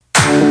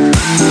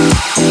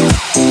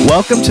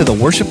Welcome to the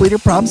Worship Leader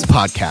Problems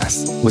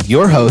Podcast with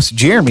your host,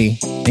 Jeremy,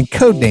 and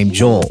codename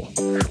Joel.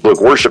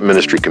 Look, worship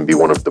ministry can be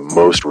one of the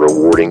most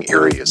rewarding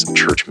areas of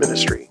church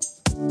ministry.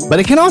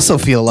 But it can also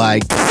feel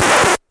like...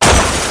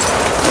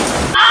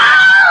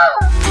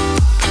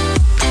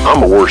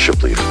 I'm a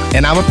worship leader.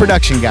 And I'm a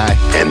production guy.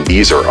 And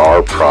these are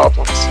our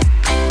problems.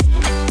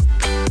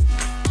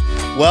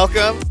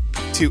 Welcome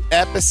to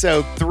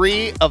episode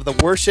 3 of the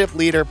Worship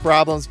Leader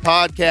Problems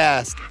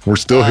Podcast. We're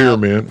still here,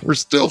 man. We're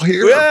still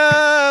here.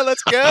 Yeah,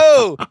 let's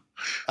go.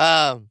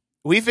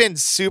 We've been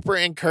super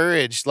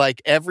encouraged.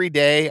 Like every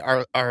day,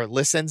 our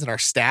listens and our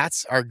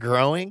stats are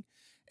growing.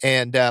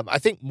 And I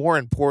think more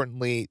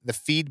importantly, the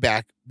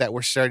feedback that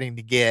we're starting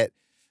to get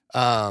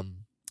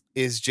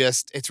is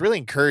just, it's really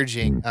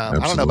encouraging. I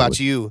don't know about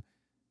you.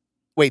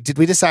 Wait, did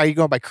we decide you're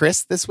going by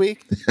Chris this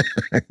week?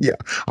 Yeah,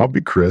 I'll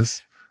be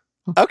Chris.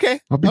 Okay.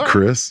 I'll be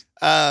Chris.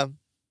 And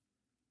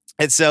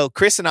so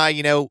Chris and I,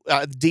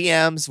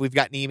 DMs, we've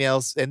gotten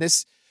emails, and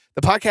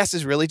the podcast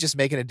is really just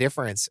making a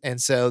difference. And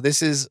so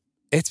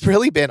it's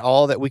really been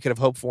all that we could have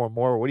hoped for and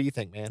more. What do you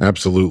think, man?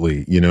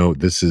 Absolutely.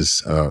 This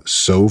is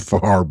so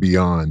far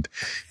beyond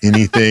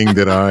anything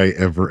that I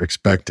ever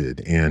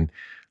expected. And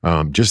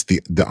just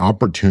the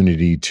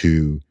opportunity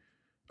to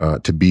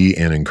be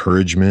an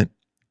encouragement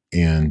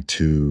and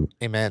to,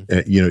 Amen.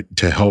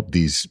 To help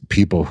these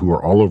people who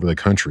are all over the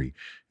country,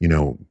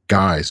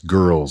 guys,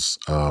 girls,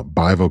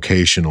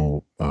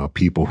 bivocational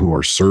people who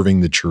are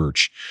serving the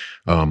church.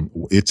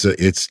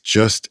 It's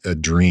just a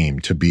dream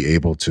to be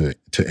able to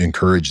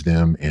encourage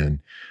them and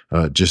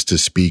just to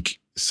speak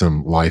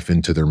some life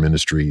into their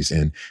ministries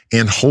and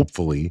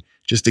hopefully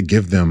just to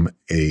give them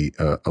a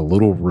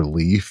little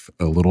relief,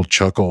 a little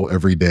chuckle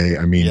every day.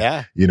 I mean,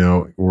 yeah.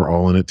 We're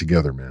all in it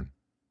together, man.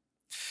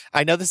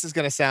 I know this is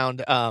going to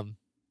sound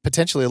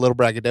potentially a little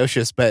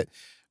braggadocious, but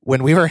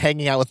when we were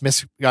hanging out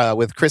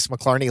with Chris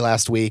McClarney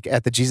last week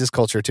at the Jesus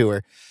Culture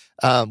Tour,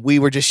 we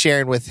were just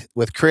sharing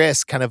with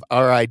Chris kind of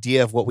our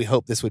idea of what we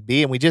hope this would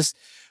be. And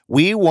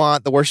we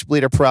want the Worship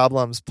Leader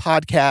Problems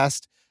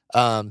podcast,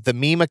 the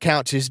meme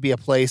account to just be a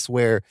place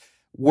where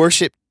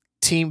worship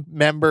team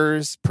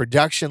members,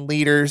 production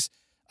leaders,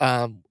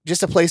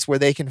 just a place where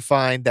they can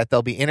find that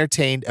they'll be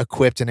entertained,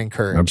 equipped, and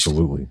encouraged.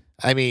 Absolutely.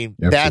 I mean,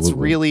 Absolutely. That's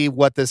really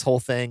what this whole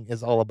thing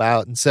is all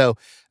about. And so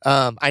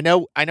I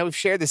know we've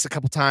shared this a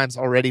couple times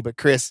already, but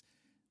Chris,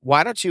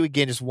 why don't you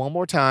again, just one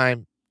more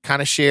time,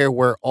 kind of share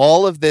where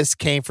all of this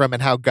came from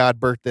and how God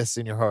birthed this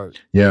in your heart?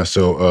 Yeah.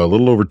 So a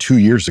little over 2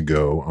 years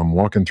ago, I'm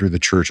walking through the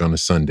church on a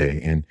Sunday,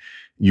 and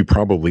you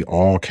probably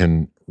all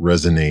can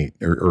resonate,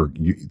 or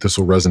this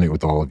will resonate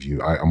with all of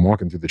you. I'm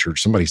walking through the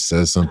church. Somebody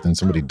says something,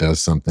 somebody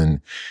does something,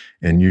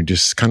 and you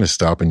just kind of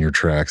stop in your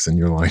tracks and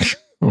you're like,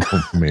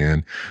 oh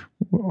man,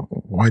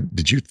 why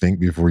did you think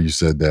before you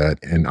said that?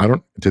 And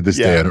to this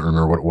day, I don't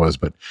remember what it was,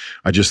 but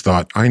I just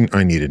thought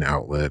I need an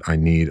outlet. I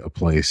need a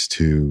place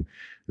to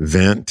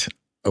vent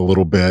a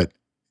little bit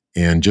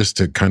and just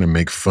to kind of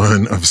make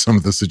fun of some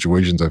of the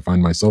situations I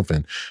find myself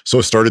in. So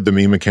I started the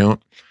meme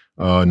account.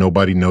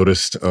 Nobody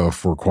noticed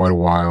for quite a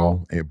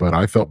while, but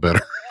I felt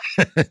better.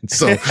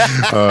 So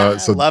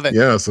love it.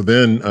 Yeah. So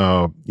then,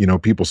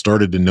 people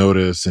started to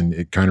notice, and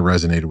it kind of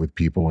resonated with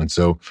people. And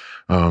so,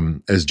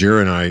 as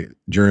Jeremy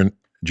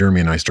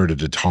and I started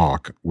to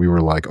talk, we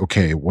were like,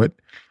 okay, what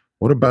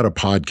about a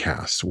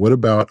podcast? What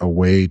about a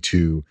way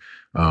to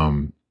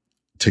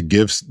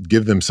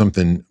give them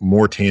something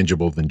more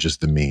tangible than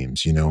just the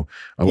memes, a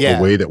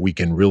way that we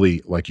can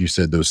really, like you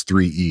said, those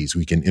 3 E's,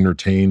 we can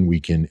entertain, we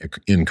can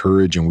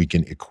encourage, and we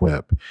can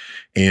equip.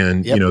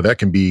 And, that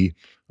can be,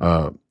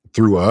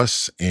 through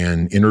us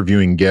and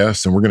interviewing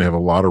guests. And we're going to have a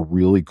lot of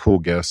really cool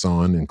guests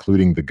on,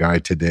 including the guy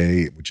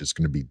today, which is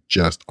going to be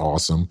just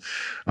awesome.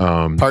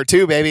 Part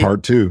 2, baby.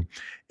 Part 2.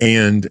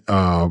 And,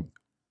 so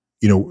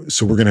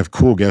we're going to have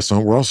cool guests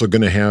on. We're also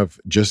going to have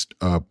just,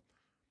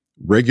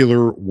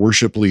 regular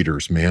worship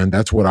leaders, man.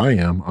 That's what I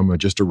am. I'm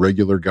just a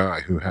regular guy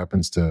who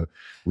happens to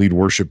lead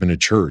worship in a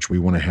church. We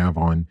want to have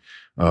on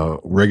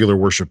regular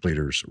worship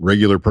leaders,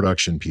 regular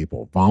production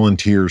people,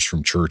 volunteers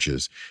from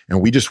churches,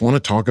 and we just want to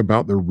talk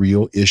about the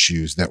real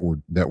issues that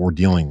we're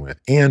dealing with.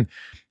 And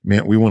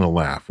man, we want to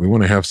laugh. We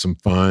want to have some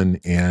fun.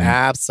 And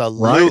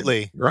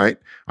absolutely right.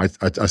 I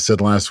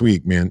said last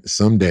week, man,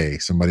 someday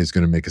somebody's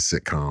going to make a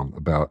sitcom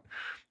about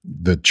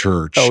the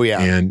church. Oh yeah,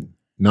 and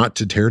not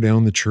to tear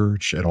down the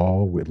church at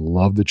all. We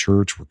love the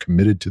church. We're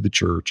committed to the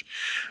church.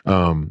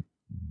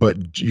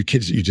 But you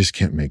just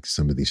can't make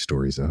some of these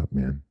stories up,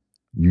 man.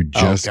 You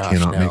just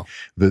cannot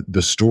make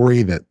the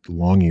story that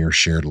Longear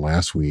shared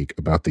last week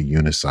about the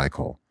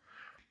unicycle.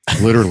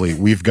 Literally,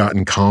 we've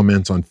gotten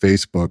comments on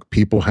Facebook.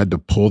 People had to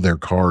pull their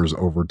cars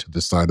over to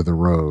the side of the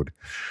road.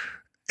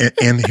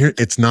 And here,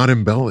 it's not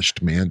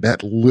embellished, man.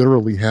 That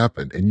literally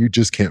happened. And you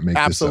just can't make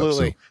this up.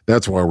 So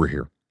that's why we're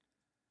here.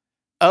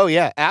 Oh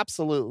yeah,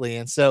 absolutely.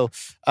 And so,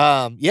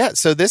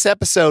 so this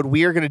episode,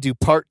 we are going to do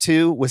part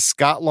 2 with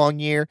Scott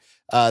Longear,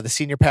 the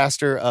senior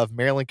pastor of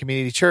Maryland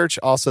Community Church,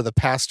 also the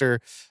pastor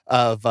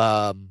of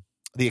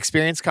the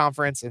Experience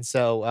Conference. And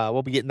so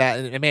we'll be getting that.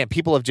 And man,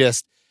 people have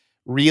just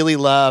really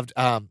loved.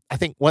 I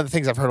think one of the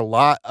things I've heard a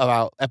lot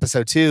about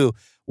episode 2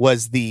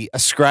 was the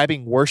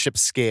ascribing worship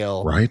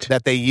scale Right.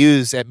 that they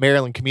use at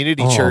Maryland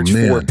Community Oh, Church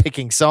man. for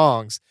picking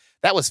songs.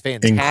 That was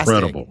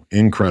fantastic.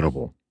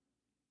 Incredible.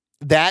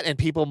 That and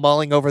people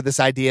mulling over this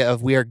idea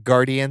of we are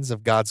guardians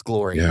of God's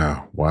glory.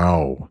 Yeah.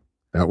 Wow.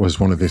 That was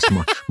one of his,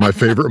 my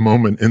favorite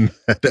moment in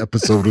that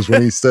episode was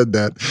when he said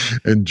that.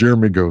 And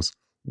Jeremy goes,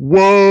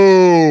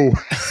 whoa.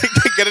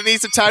 Gonna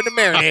need some time to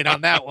marinate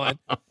on that one.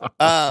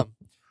 But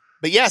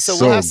yeah, so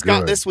So we'll have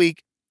Scott good. this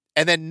week.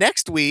 And then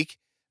next week,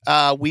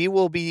 we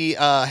will be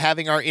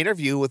having our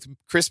interview with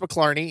Chris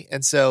McClarney.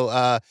 And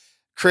so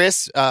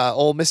Chris,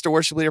 old Mr.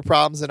 Worship Leader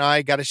Problems, and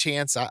I got a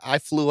chance. I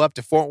flew up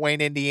to Fort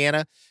Wayne,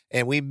 Indiana,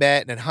 and we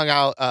met and hung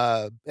out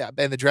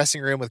in the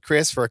dressing room with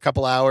Chris for a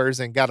couple hours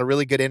and got a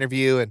really good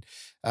interview. And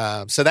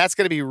so that's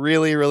going to be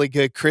really, really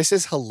good. Chris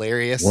is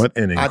hilarious. What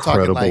an I'm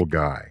talking incredible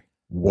guy.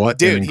 What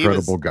Dude, an he was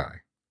incredible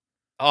guy.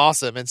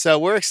 awesome. And so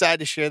we're excited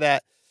to share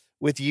that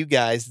with you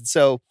guys. And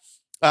so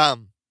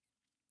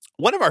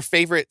one of our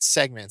favorite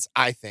segments,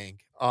 I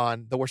think,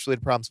 on the Worship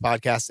Leader Problems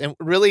podcast, and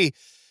really,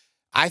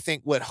 I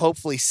think what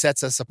hopefully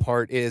sets us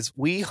apart is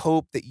we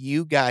hope that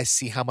you guys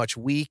see how much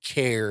we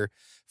care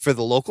for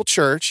the local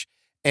church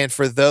and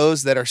for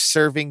those that are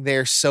serving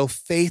there so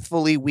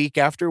faithfully week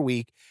after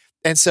week.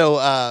 And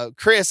so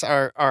Chris,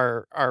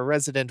 our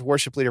resident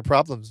Worship Leader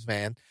Problems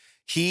man,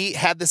 he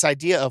had this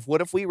idea of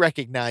what if we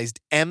recognized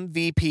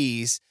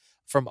MVPs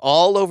from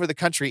all over the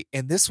country,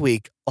 and this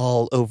week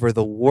all over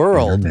the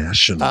world,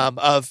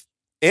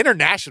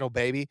 international,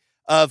 baby,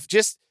 of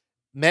just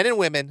men and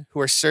women who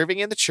are serving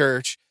in the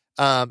church.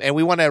 And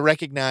we want to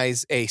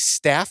recognize a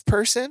staff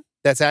person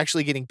that's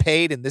actually getting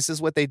paid, and this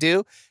is what they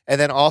do, and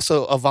then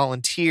also a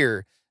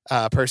volunteer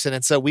person.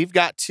 And so we've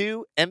got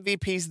 2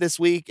 MVPs this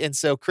week. And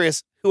so,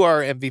 Chris, who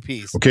are our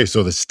MVPs? Okay,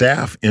 so the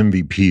staff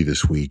MVP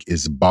this week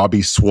is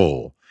Bobby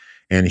Swole.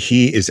 And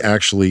he's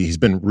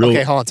been really...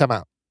 Okay, hold on, time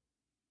out.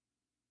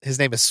 His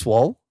name is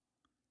Swole?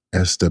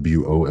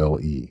 SWOLE.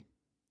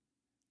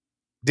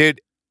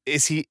 Dude,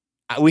 is he...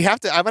 I'm going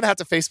to have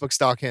to Facebook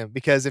stalk him,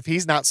 because if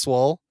he's not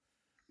swole,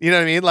 you know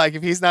what I mean? Like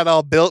if he's not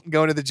all built and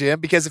going to the gym,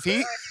 because if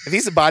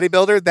he's a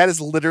bodybuilder, that is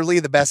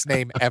literally the best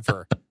name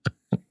ever.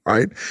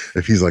 Right?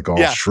 If he's like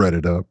all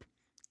shredded up.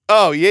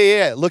 Oh,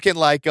 yeah. Looking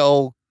like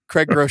old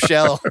Craig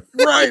Rochelle.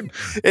 Right.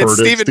 It's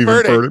Stephen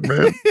Furtick,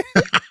 man.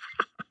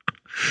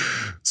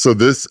 So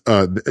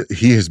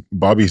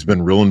Bobby's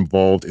been real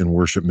involved in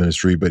worship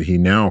ministry, but he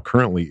now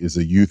currently is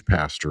a youth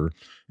pastor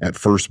at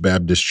First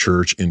Baptist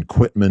Church in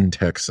Quitman,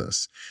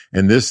 Texas.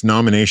 And this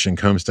nomination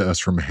comes to us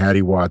from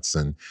Hattie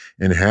Watson.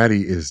 And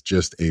Hattie is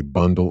just a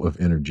bundle of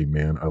energy,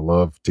 man. I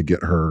love to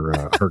get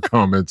her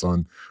comments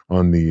on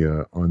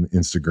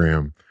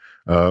Instagram.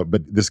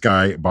 But this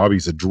guy,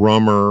 Bobby's a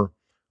drummer.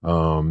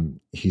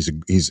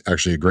 He's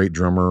actually a great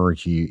drummer.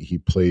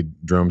 He played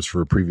drums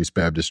for a previous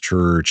Baptist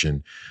church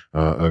and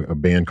a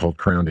band called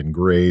Crowned in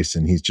Grace.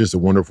 And he's just a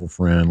wonderful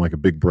friend, like a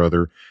big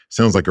brother.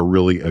 Sounds like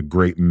a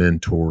great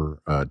mentor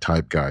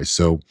type guy.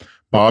 So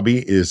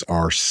Bobby is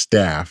our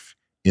staff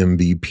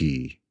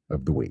MVP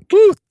of the week.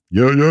 Woo.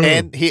 Yeah.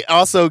 And he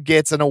also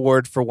gets an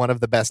award for one of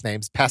the best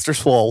names, Pastor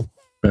Swole.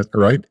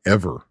 Right?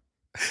 Ever.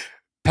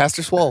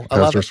 Pastor Swole. I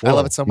love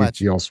it so much.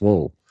 He all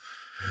swole.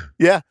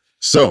 Yeah.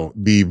 So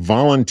the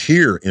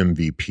volunteer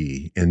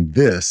MVP, and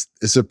this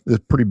is a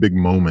pretty big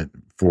moment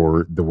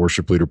for the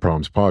Worship Leader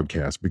Problems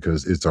podcast,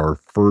 because it's our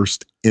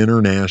first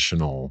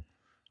international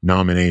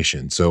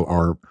nomination. So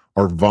our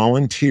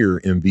volunteer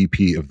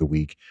MVP of the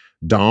week,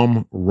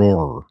 Dom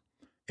Rohrer,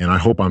 and I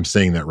hope I'm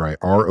saying that right,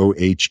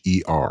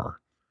 Roher.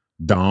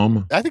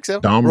 Dom. I think so.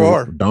 Dom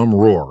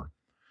Rohrer.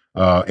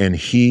 And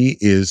he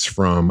is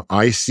from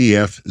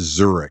ICF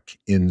Zurich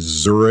in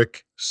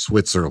Zurich,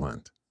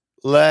 Switzerland.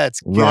 Let's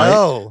go.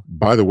 Right?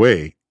 By the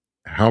way,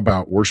 how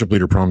about Worship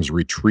Leader Problems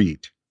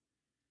retreat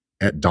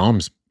at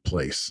Dom's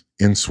place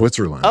in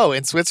Switzerland? Oh,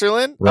 in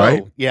Switzerland?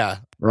 Right? Oh, yeah.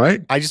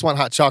 Right? I just want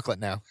hot chocolate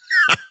now.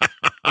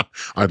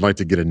 I'd like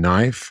to get a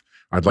knife.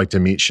 I'd like to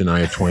meet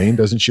Shania Twain.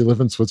 Doesn't she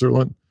live in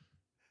Switzerland?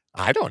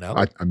 I don't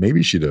know.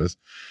 Maybe she does.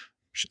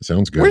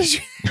 Sounds good. Where did you...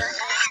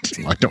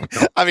 I don't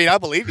know. I mean, I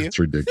believe you. It's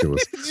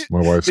ridiculous.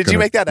 My wife's Did you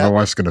make that up? My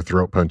wife's going to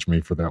throat punch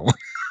me for that one.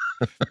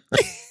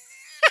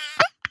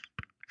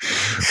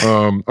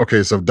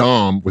 Okay, so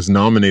Dom was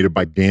nominated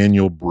by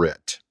Daniel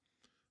Britt.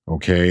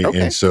 Okay,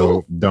 and so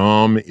cool.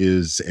 Dom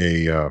is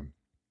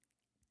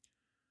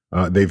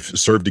they've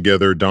served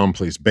together. Dom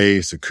plays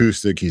bass,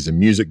 acoustic. He's a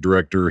music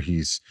director.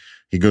 He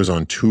goes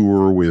on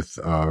tour with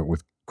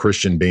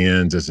Christian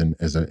bands as an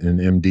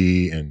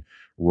MD and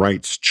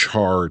writes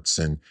charts.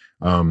 And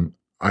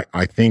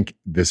I think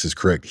this is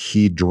correct.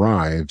 He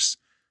drives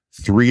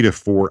 3 to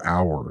 4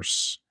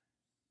 hours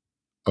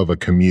of a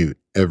commute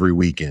every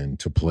weekend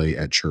to play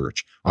at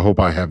church. I hope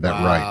I have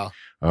that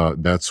right.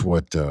 That's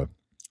what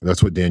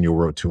Daniel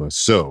wrote to us.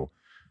 So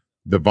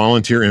the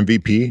volunteer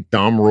MVP,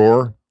 Dom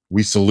Rohrer,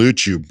 we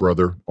salute you,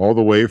 brother, all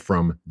the way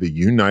from the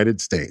United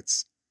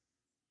States.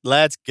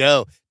 Let's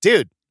go.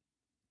 Dude,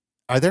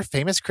 are there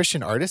famous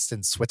Christian artists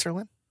in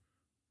Switzerland?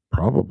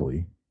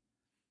 Probably.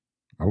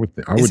 I would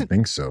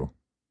think so.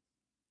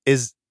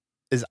 Is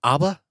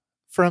ABBA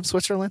from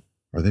Switzerland?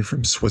 Are they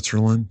from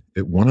Switzerland?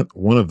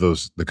 One of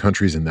those, the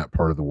countries in that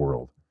part of the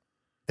world.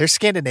 They're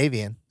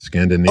Scandinavian.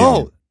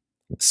 Oh,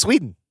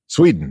 Sweden.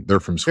 Sweden. They're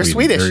from Sweden. They're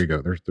Swedish. There you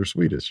go. They're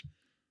Swedish.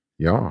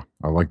 Yeah,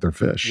 I like their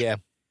fish. Yeah.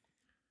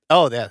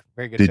 Oh, yeah,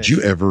 very good. Did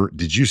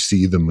you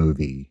see the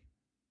movie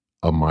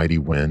A Mighty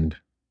Wind?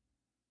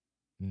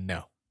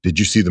 No. Did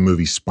you see the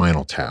movie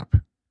Spinal Tap?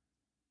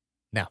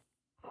 No.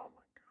 Oh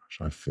my gosh,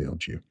 I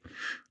failed you.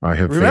 I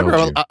have Remember,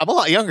 failed you. I'm a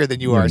lot younger than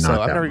you are,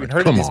 so I've never even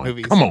heard of these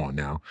movies. Come on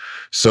now.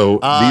 So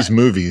these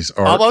movies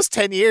are almost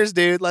 10 years,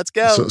 dude. Let's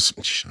go.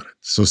 Shut it.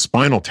 So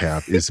Spinal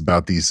Tap is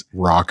about these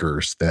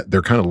rockers that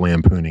they're kind of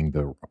lampooning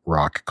the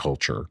rock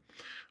culture.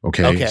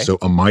 Okay. So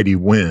A Mighty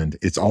Wind,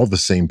 it's all the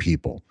same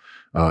people.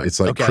 It's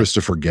like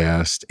Christopher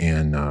Guest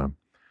and I'm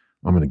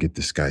going to get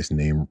this guy's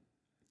name.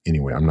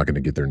 Anyway, I'm not going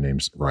to get their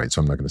names right, so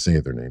I'm not going to say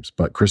their names.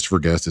 But Christopher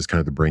Guest is kind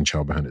of the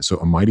brainchild behind it. So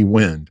A Mighty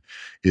Wind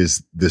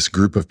is this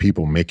group of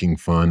people making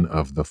fun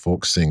of the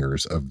folk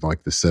singers of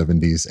like the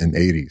 70s and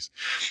 80s.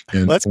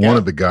 And one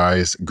of the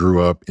guys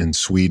grew up in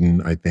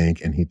Sweden, I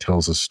think, and he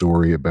tells a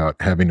story about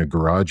having a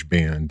garage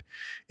band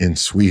in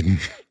Sweden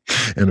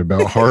and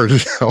about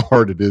how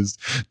hard it is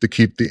to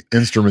keep the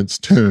instruments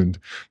tuned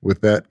with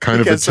that kind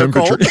of a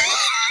temperature.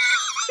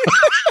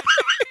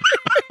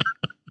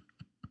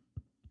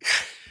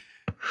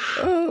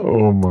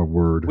 Oh my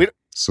word.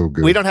 So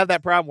good. We don't have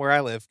that problem where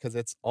I live because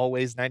it's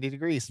always 90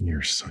 degrees.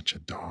 You're such a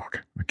dog.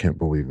 I can't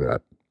believe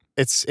that.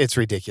 It's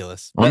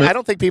ridiculous. But I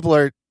don't think people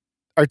are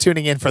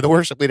tuning in for the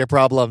Worship Leader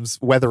Problems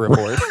weather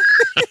report.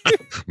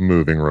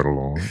 Moving right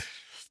along.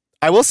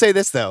 I will say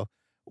this though.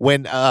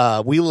 When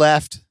we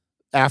left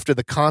after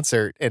the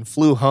concert and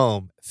flew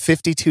home,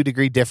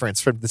 52-degree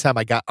difference from the time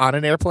I got on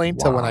an airplane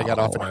to when I got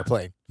off an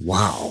airplane.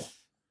 Wow.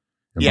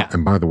 And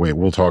and by the way,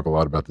 we'll talk a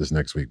lot about this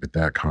next week, but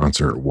that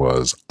concert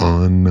was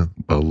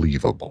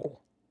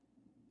unbelievable.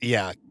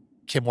 Yeah.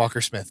 Kim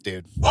Walker-Smith,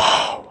 dude.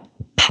 Wow.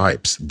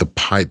 The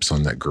pipes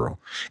on that girl.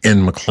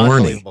 And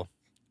McClarney.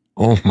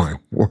 Oh my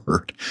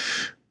word.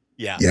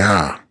 Yeah.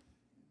 Yeah.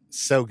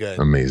 So good.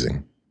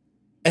 Amazing.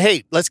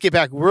 Hey, let's get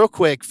back real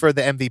quick for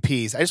the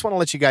MVPs. I just want to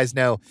let you guys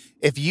know,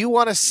 if you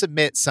want to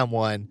submit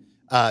someone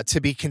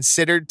to be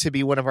considered to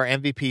be one of our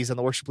MVPs on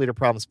the Worship Leader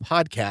Problems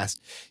podcast,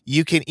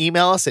 you can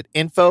email us at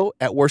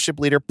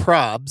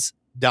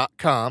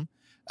info@worshipleaderprobs.com.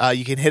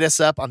 You can hit us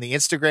up on the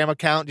Instagram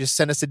account. Just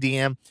send us a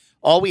DM.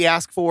 All we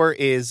ask for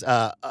is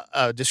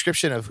a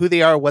description of who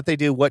they are, what they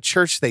do, what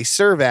church they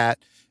serve at,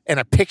 and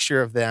a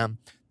picture of them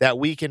that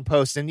we can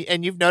post.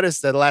 And you've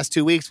noticed that the last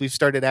 2 weeks, we've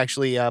started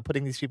actually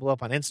putting these people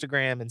up on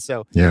Instagram. And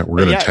so, yeah,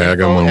 we're going to tag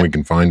them when we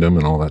can find them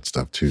and all that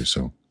stuff too.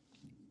 So,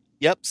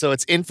 yep. So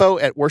it's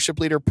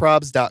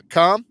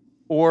info@worshipleaderprobs.com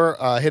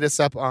or hit us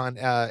up on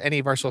any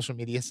of our social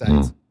media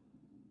sites.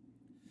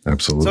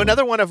 Absolutely. So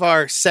another one of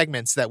our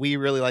segments that we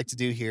really like to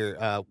do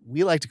here,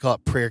 we like to call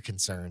it prayer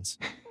concerns.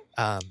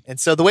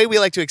 And so the way we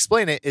like to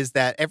explain it is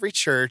that every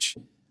church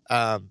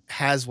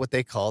has what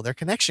they call their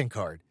connection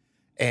card.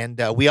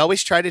 And we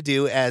always try to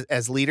do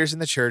as leaders in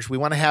the church, we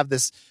want to have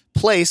this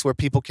place where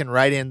people can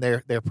write in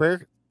their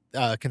prayer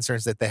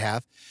concerns that they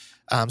have.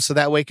 So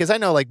that way, because I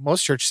know like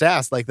most church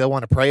staffs, like they'll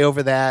want to pray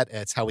over that.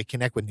 It's how we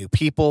connect with new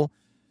people.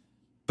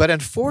 But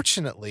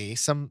unfortunately,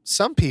 some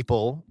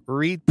people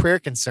read prayer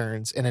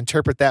concerns and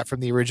interpret that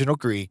from the original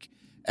Greek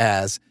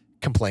as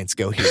complaints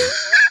go here.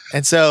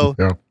 And so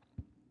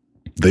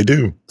they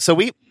do. So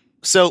we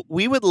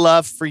would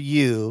love for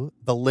you,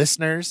 the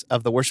listeners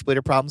of the Worship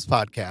Leader Problems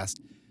podcast,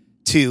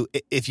 to,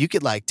 if you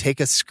could like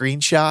take a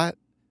screenshot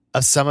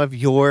of some of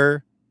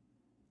your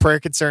prayer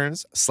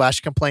concerns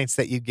 / complaints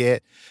that you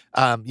get.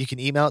 You can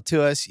email it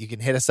to us. You can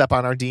hit us up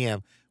on our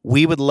DM.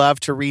 We would love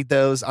to read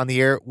those on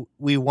the air.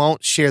 We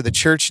won't share the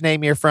church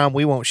name you're from.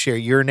 We won't share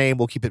your name.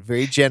 We'll keep it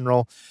very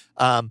general.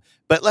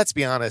 But let's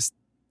be honest.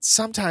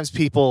 Sometimes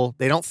people,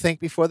 they don't think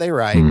before they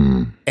write,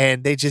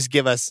 and they just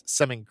give us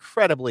some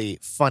incredibly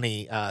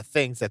funny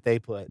things that they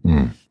put.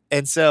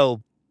 And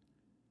so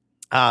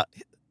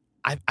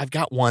I've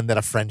got one that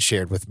a friend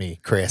shared with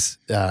me, Chris.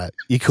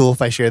 You cool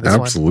if I share this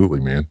one? Absolutely,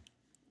 man.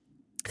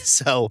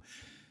 So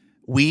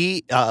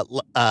we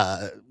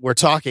were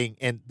talking,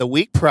 and the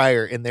week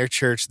prior in their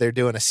church, they're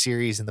doing a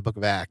series in the book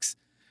of Acts.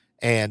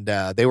 And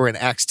they were in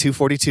Acts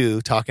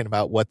 2:42 talking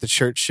about what the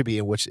church should be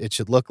and what it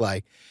should look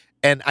like.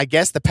 And I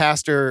guess the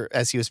pastor,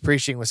 as he was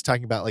preaching, was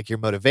talking about like your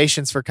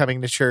motivations for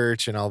coming to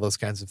church and all those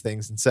kinds of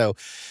things. And so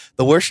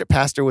the worship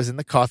pastor was in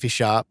the coffee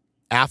shop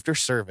after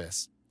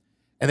service,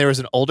 and there was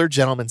an older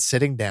gentleman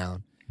sitting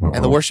down,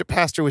 and the worship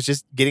pastor was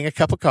just getting a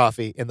cup of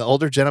coffee. And the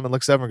older gentleman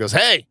looks over and goes,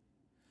 "Hey,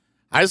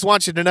 I just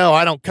want you to know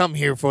I don't come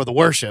here for the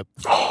worship."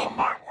 Oh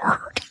my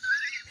word.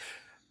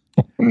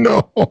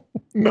 No.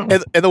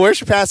 And the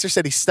worship pastor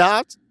said he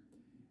stopped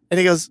and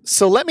he goes,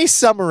 "So let me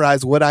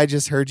summarize what I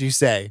just heard you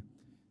say.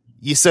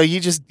 You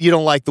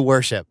don't like the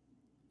worship."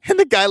 And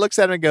the guy looks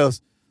at him and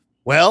goes,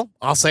 "Well,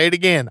 I'll say it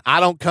again.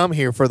 I don't come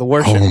here for the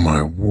worship." Oh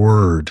my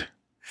word.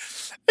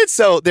 And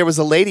so there was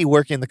a lady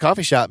working in the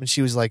coffee shop, and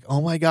she was like,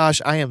 "Oh my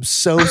gosh, I am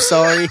so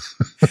sorry."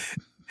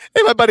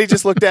 And my buddy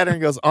just looked at her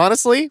and goes,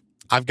 "Honestly,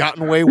 I've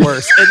gotten way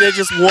worse," and then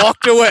just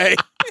walked away.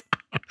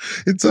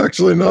 It's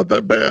actually not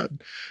that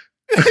bad.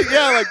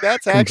 Yeah, like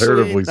that's actually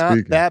Comparatively not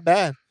speaking. that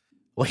bad.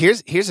 Well,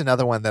 here's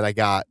another one that I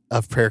got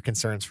of prayer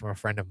concerns from a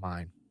friend of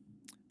mine,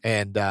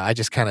 and I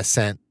just kind of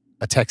sent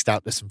a text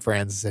out to some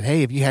friends and said, "Hey,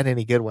 have you had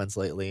any good ones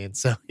lately?" And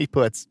so he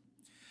puts,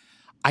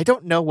 "I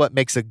don't know what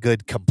makes a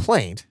good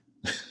complaint,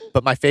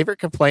 but my favorite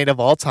complaint of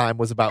all time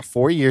was about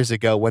 4 years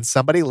ago when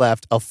somebody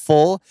left a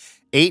full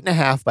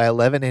 8.5 by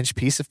 11-inch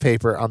piece of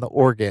paper on the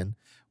organ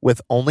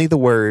with only the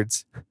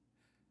words,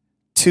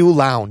 'too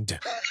loud,'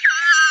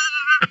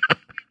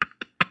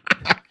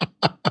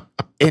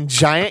 in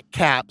giant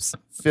caps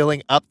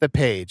filling up the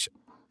page.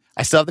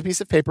 I still have the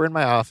piece of paper in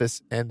my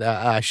office, and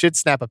I should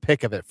snap a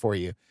pic of it for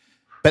you.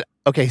 But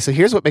okay, so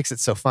here's what makes it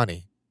so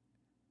funny.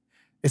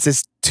 It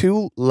says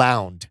 'too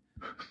loud.'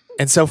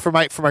 And so for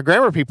my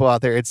grammar people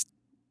out there, it's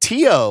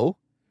TOLOUND.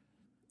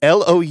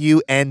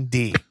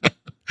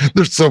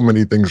 There's so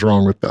many things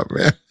wrong with that,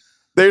 man.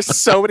 There's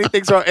so many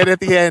things wrong. And at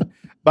the end,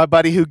 my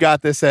buddy who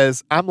got this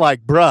says, I'm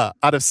like, bruh,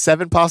 out of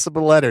 7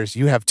 possible letters,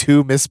 you have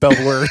 2 misspelled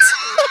words.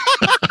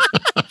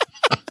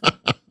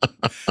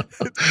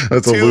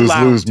 That's a Too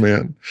lose-lose, loud.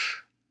 man.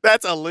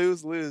 That's a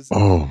lose-lose.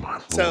 Oh, my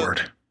So-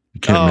 Lord. You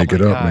can't Oh, make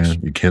it my up, gosh.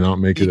 man. You cannot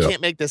make You it up.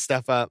 can't make this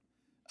stuff up.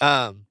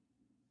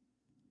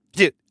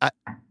 Dude,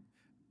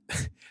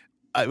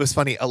 it was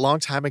funny. A long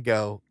time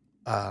ago,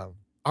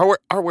 our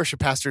worship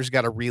pastor's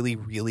got a really,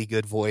 really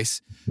good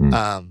voice. Hmm.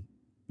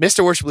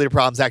 Mr. Worship Leader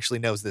Problems actually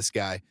knows this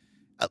guy.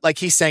 Like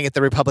he sang at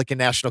the Republican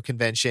National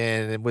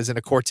Convention and was in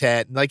a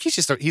quartet. And like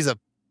he's a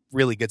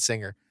really good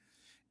singer.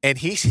 And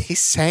he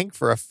sang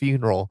for a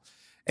funeral,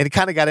 and he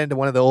kind of got into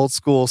one of the old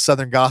school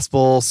Southern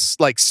gospel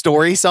like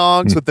story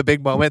songs with the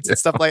big moments and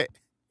stuff like.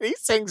 He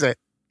sings it.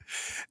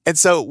 And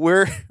so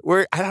we're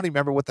I don't even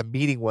remember what the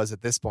meeting was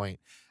at this point.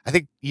 I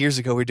think years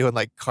ago we were doing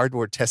like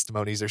cardboard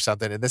testimonies or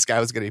something, and this guy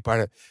was going to be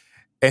part of it.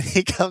 And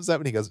he comes up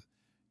and he goes,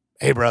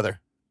 "Hey brother,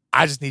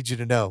 I just need you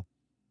to know,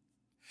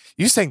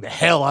 you sang the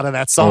hell out of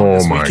that song Oh,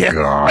 this my weekend."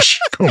 gosh.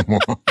 Come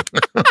on.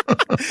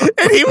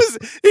 And he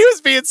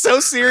was being so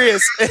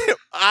serious.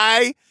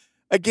 I'm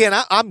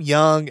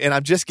young and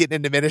I'm just getting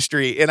into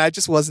ministry, and I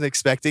just wasn't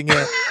expecting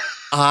it.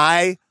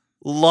 I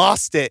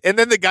lost it. And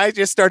then the guy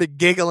just started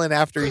giggling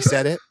after he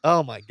said it.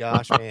 Oh my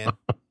gosh, man.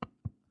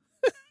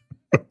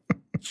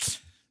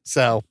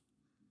 So,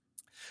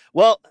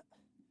 well,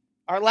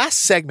 our last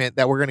segment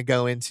that we're going to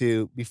go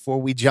into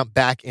before we jump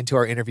back into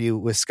our interview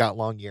with Scott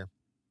Longyear.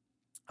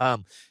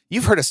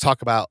 You've heard us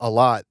talk about a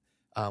lot.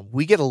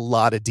 We get a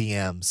lot of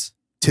DMs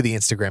to the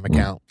Instagram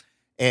account,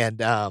 and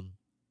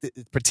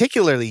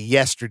particularly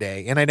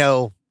yesterday. And I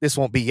know this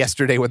won't be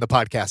yesterday when the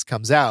podcast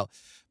comes out,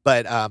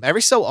 but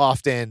every so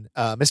often,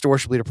 Mr.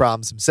 Worship Leader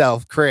Problems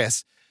himself,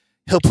 Chris,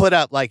 he'll put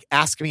up like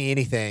 "Ask Me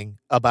Anything"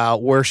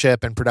 about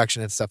worship and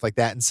production and stuff like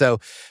that. And so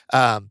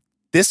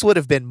this would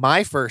have been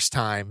my first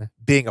time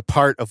being a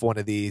part of one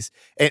of these.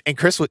 And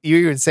Chris, what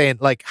you were saying,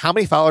 like, how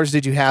many followers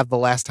did you have the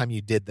last time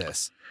you did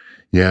this?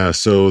 Yeah.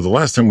 So the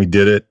last time we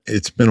did it,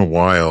 it's been a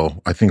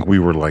while. I think we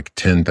were like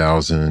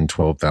 10,000,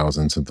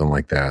 12,000, something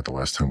like that the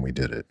last time we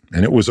did it.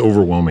 And it was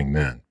overwhelming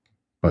then.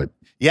 But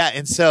Yeah.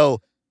 And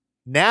so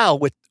now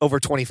with over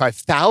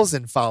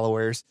 25,000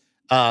 followers,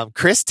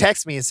 Chris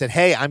texted me and said,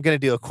 "Hey, I'm going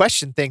to do a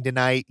question thing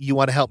tonight. You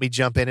want to help me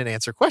jump in and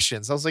answer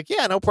questions?" I was like,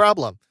 "Yeah, no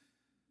problem."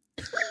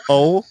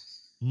 Oh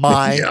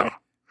my yeah.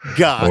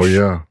 gosh. Oh,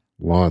 yeah.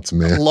 Lots,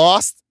 man.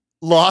 Lost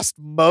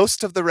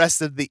most of the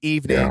rest of the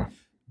evening. Yeah.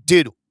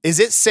 Dude, is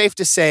it safe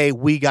to say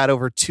we got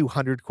over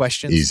 200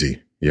 questions?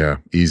 Easy. Yeah.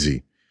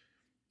 Easy.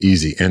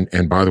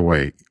 And by the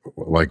way,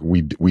 like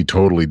we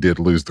totally did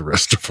lose the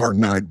rest of our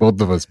night.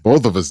 Both of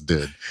us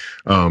did.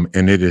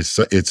 And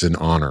it's an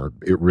honor.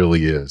 It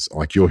really is.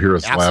 Like you'll hear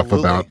us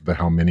Absolutely. laugh about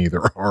how many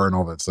there are and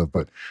all that stuff.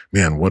 But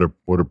man, what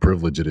a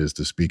privilege it is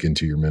to speak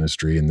into your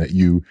ministry and that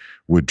you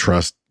would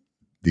trust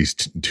these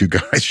two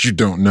guys you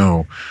don't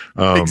know.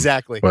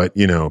 Exactly. But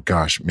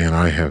gosh, man,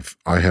 I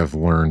have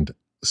learned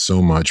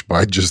so much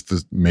by just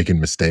making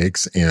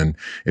mistakes. And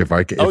if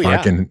I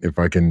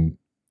can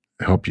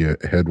help you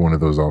head one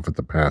of those off at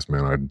the pass,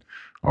 man,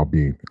 I'll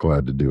be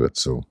glad to do it.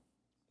 So,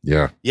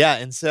 yeah. Yeah.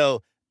 And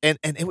so,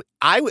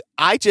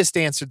 I just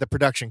answered the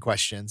production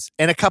questions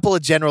and a couple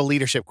of general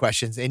leadership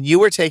questions, and you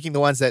were taking the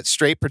ones that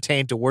straight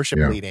pertain to worship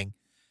leading,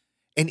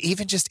 and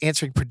even just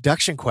answering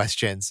production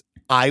questions,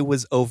 I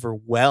was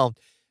overwhelmed.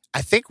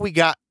 I think we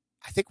got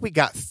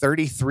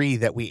 33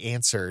 that we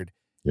answered.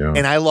 Yeah.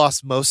 And I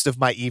lost most of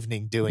my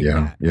evening doing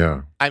that.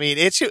 Yeah. I mean,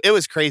 it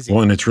was crazy.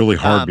 Well, and it's really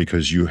hard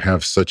because you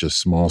have such a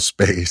small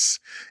space,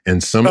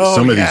 and some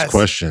of these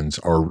questions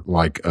are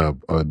like a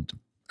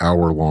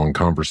hour-long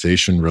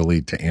conversation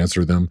really to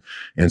answer them.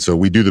 And so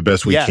we do the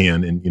best we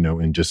can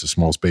in just a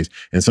small space.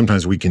 And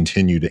sometimes we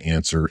continue to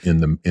answer in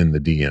the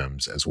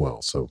DMs as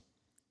well. So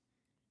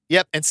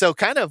Yep. And so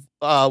kind of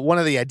one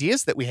of the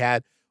ideas that we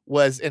had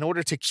was, in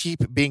order to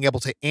keep being able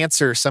to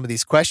answer some of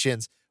these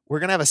questions, we're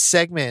going to have a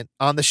segment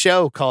on the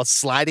show called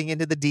Sliding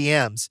into the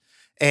DMs.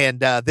 And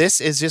this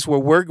is just where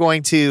we're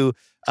going to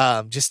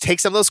just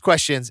take some of those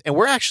questions. And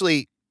we're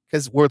actually,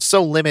 because we're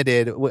so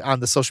limited on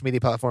the social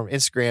media platform,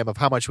 Instagram, of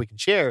how much we can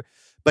share,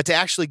 but to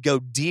actually go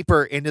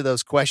deeper into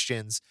those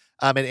questions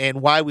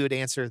and why we would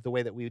answer the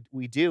way that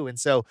we do. And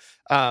so,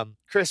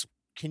 Chris,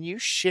 can you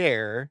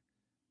share,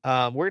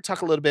 we're going to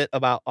talk a little bit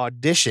about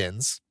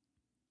auditions.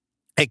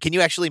 And can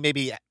you actually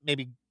maybe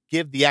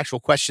give the actual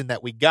question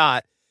that we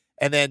got?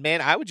 And then, man,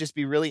 I would just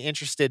be really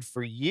interested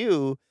for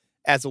you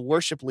as a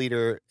worship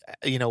leader,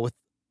 with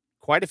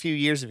quite a few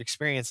years of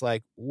experience,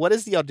 like, what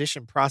does the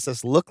audition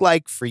process look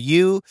like for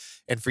you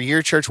and for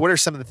your church? What are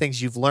some of the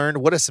things you've learned?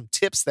 What are some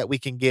tips that we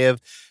can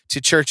give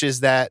to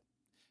churches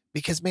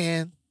because,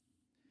 man,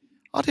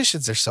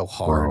 auditions are so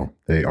hard. Bro,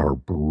 they are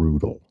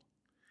brutal.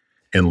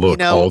 And look,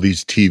 all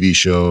these TV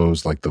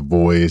shows like The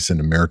Voice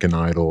and American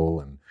Idol,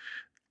 and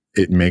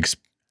it makes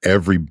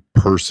every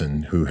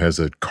person who has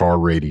a car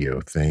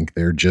radio think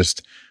they're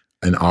just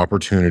an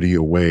opportunity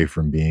away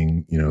from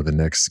being, the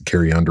next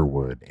Carrie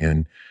Underwood.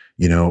 And,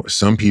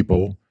 some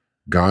people,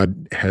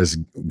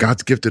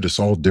 God's gifted us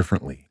all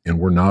differently, and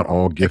we're not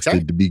all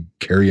gifted to be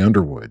Carrie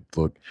Underwood.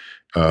 Look,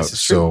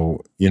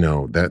 so,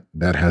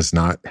 that has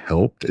not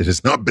helped. It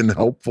has not been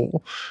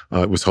helpful.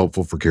 It was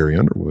helpful for Carrie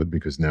Underwood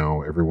because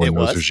now everyone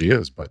knows who she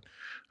is. But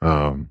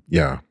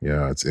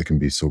it can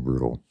be so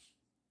brutal.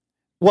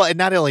 Well, and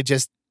not only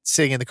just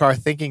sitting in the car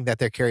thinking that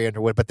they're Carrie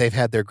Underwood, but they've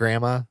had their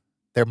grandma,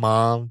 their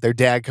mom, their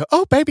dad go,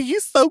 "Oh, baby,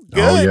 you're so good."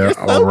 Oh, yeah. You're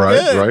so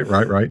good.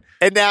 Right.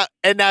 And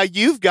now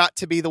you've got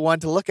to be the one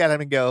to look at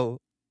him and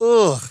go,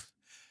 "Ugh,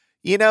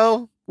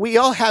 we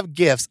all have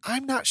gifts.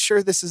 I'm not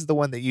sure this is the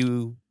one that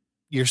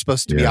you're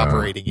supposed to be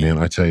operating in." Man,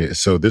 I tell you.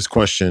 So this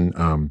question,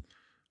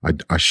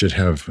 I should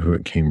have who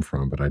it came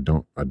from, but I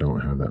don't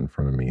have that in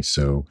front of me.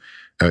 So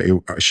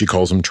she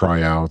calls them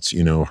tryouts.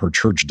 Her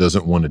church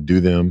doesn't want to do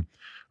them.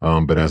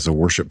 But as a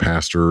worship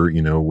pastor,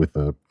 with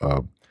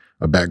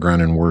a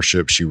background in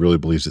worship, she really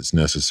believes it's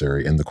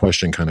necessary. And the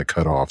question kind of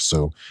cut off.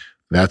 So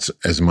that's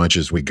as much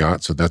as we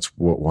got. So that's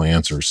what we'll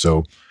answer.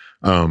 So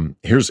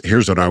here's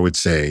what I would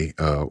say.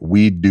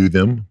 We do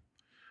them.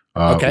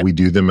 We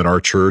do them at our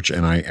church.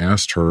 And I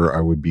asked her, I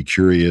would be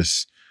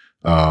curious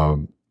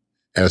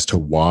as to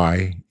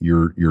why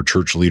your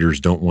church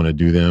leaders don't want to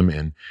do them.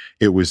 And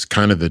it was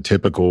kind of the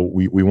typical,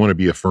 we want to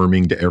be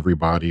affirming to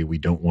everybody. We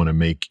don't want to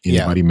make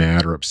anybody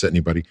mad or upset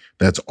anybody.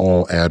 That's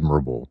all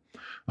admirable.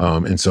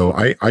 And so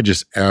I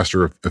just asked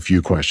her a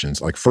few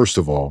questions. Like, first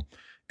of all,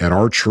 at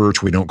our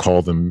church, we don't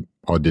call them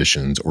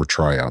auditions or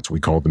tryouts. We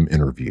call them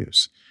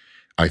interviews.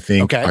 I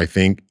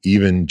think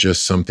even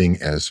just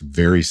something as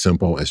very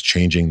simple as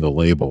changing the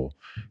label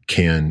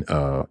can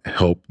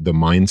help the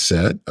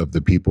mindset of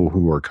the people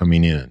who are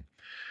coming in.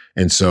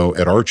 And so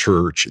at our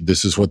church,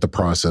 this is what the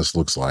process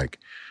looks like.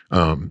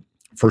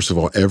 First of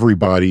all,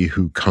 everybody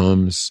who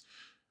comes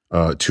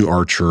to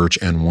our church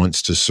and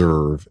wants to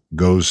serve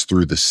goes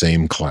through the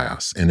same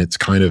class. And it's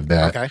kind of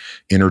that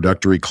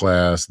introductory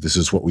class. This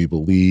is what we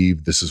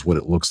believe. This is what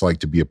it looks like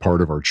to be a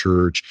part of our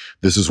church.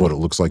 This is what it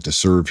looks like to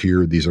serve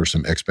here. These are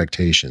some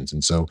expectations.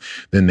 And so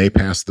then they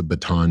pass the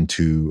baton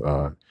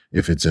to,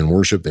 if it's in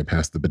worship, they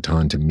pass the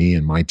baton to me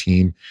and my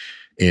team.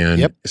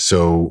 And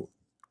so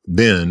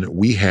then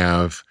we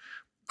have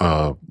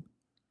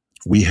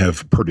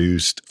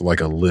produced like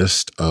a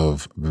list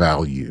of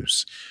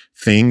values,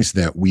 things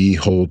that we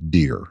hold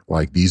dear.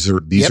 Like these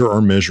are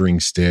our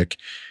measuring stick,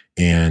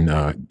 and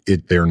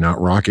they're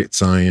not rocket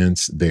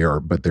science.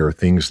 But there are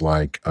things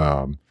like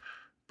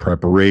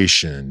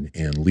preparation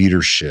and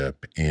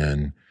leadership,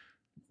 and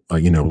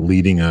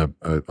leading a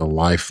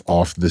life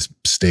off this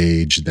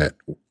stage that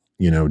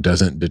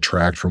doesn't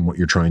detract from what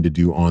you're trying to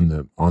do on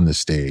the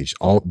stage,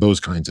 all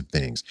those kinds of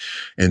things.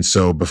 And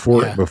so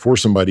before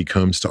somebody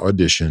comes to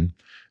audition,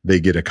 they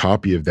get a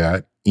copy of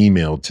that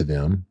emailed to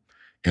them.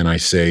 And I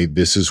say,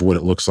 this is what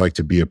it looks like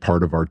to be a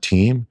part of our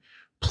team.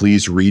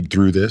 Please read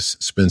through this,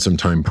 spend some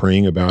time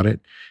praying about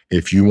it.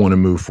 If you want to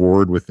move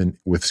forward with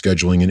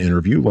scheduling an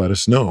interview, let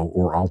us know,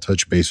 or I'll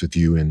touch base with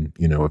you in,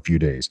 a few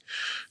days.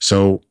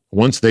 So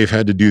once they've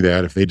had to do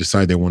that, if they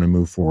decide they want to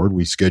move forward,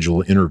 we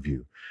schedule an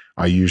interview.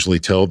 I usually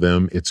tell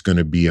them it's going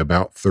to be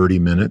about 30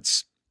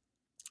 minutes.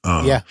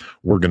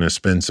 We're going to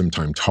spend some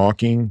time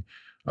talking.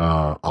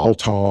 I'll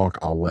talk.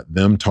 I'll let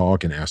them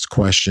talk and ask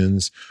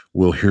questions.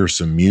 We'll hear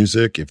some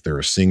music. If they're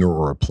a singer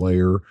or a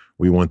player,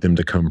 we want them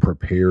to come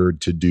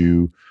prepared to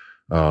do,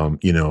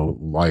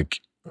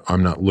 like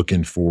I'm not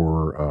looking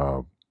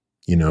for,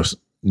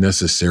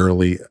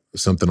 necessarily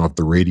something off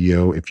the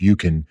radio.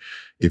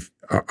 If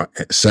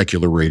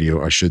secular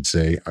radio, I should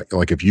say,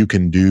 like if you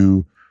can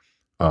do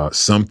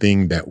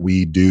something that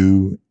we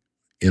do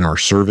in our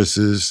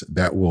services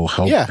that will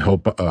help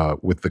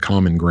with the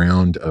common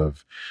ground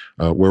of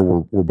where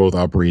we're both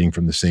operating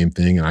from the same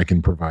thing, and I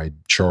can provide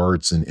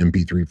charts and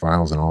MP3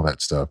 files and all that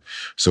stuff.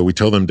 So we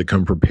tell them to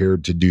come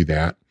prepared to do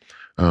that.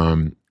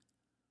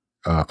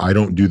 I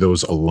don't do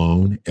those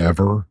alone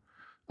ever,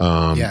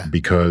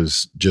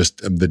 because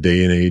just the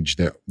day and age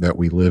that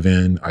we live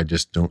in, I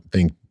just don't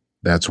think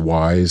that's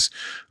wise.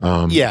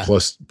 Yeah.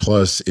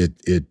 Plus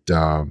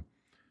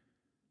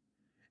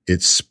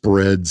it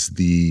spreads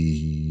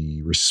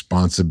the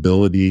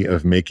responsibility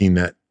of making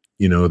that,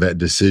 that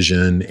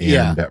decision,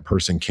 and that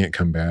person can't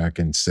come back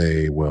and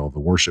say, well, the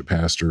worship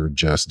pastor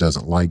just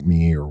doesn't like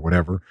me or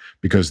whatever,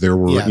 because there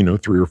were,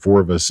 3 or 4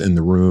 of us in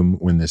the room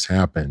when this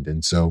happened.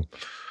 And so,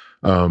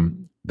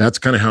 that's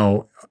kind of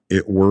how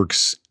it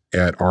works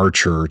at our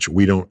church.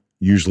 We don't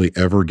usually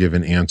ever give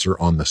an answer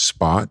on the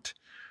spot.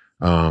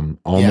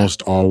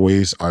 Almost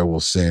always I will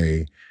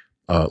say,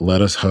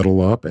 let us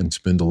huddle up and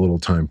spend a little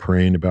time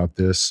praying about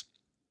this,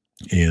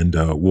 and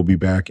we'll be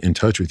back in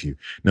touch with you.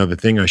 Now, the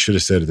thing I should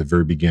have said at the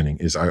very beginning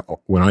is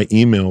when I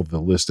email the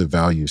list of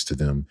values to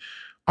them,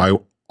 I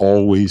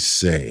always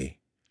say,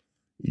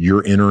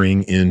 you're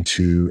entering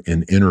into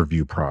an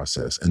interview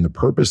process. And the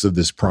purpose of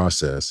this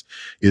process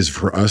is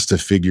for us to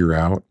figure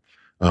out,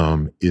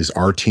 is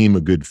our team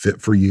a good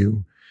fit for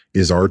you?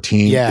 Is our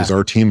team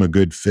a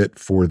good fit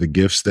for the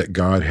gifts that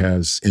God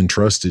has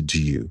entrusted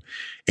to you?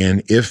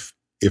 And if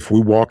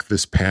we walk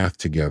this path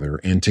together,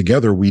 and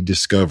together we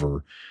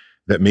discover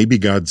that maybe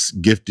God's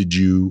gifted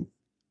you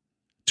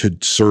to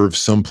serve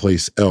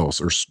someplace else,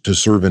 or to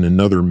serve in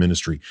another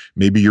ministry,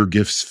 maybe your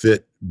gifts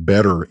fit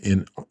better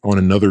on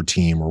another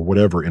team or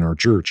whatever in our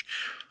church,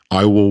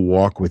 I will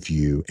walk with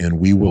you and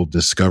we will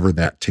discover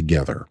that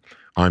together.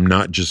 I'm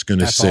not just going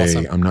to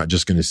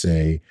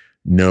say,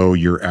 no,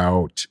 you're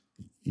out,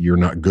 you're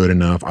not good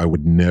enough. I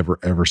would never,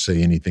 ever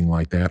say anything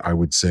like that. I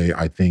would say,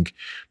 I think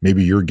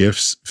maybe your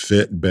gifts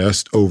fit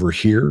best over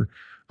here.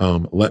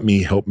 Let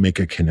me help make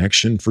a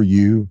connection for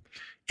you.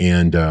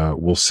 And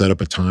we'll set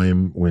up a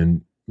time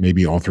when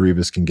maybe all 3 of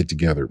us can get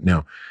together.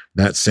 Now,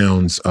 that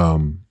sounds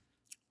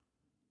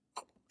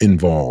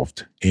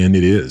involved, and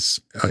it is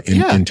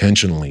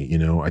intentionally.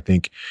 I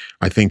think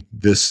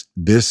this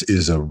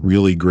is a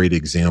really great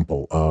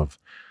example of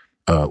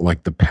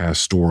like the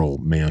pastoral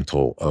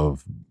mantle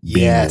of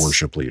being a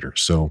worship leader.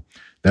 So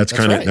that's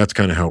kind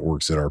of how it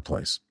works at our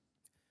place.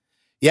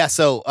 Yeah.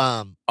 So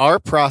our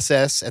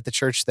process at the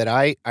church that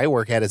I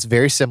work at is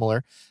very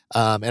similar.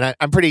 And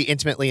I'm pretty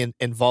intimately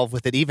involved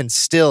with it. Even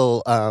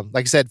still, like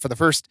I said, for the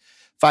first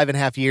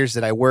 5.5 years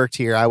that I worked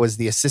here, I was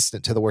the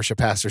assistant to the worship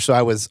pastor. So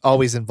I was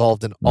always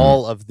involved in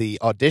all of the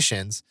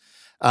auditions.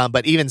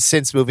 But even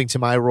since moving to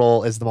my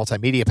role as the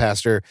multimedia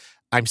pastor,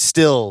 I'm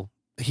still,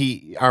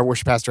 our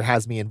worship pastor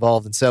has me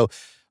involved. And so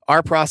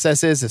our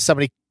process is, if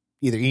somebody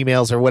either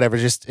emails or whatever,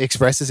 just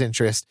expresses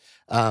interest,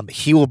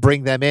 he will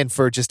bring them in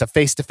for just a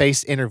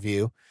face-to-face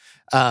interview,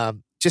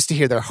 just to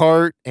hear their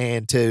heart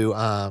and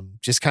to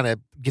just kind of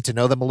get to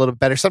know them a little bit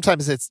better.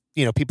 Sometimes it's,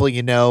 people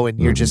and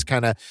you're just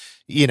kind of,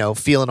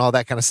 feeling all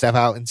that kind of stuff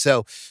out. And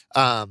so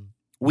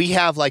we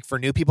have, like, for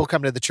new people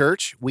coming to the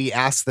church, we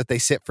ask that they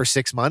sit for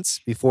 6 months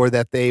before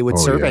that they would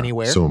serve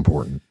anywhere. So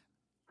important.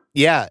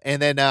 Yeah.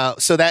 And then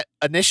so that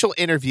initial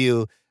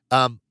interview,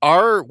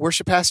 our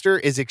worship pastor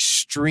is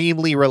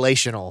extremely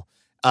relational.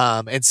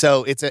 And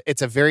so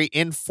it's a very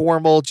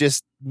informal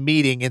just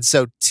meeting. And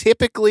so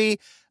typically,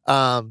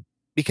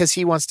 because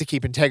he wants to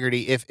keep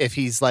integrity, if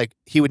he's like,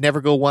 he would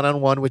never go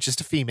one-on-one with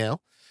just a female.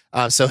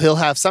 So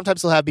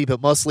sometimes he'll have me,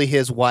 but mostly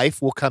his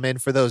wife will come in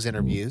for those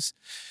interviews.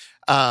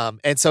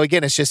 And so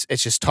again, it's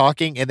just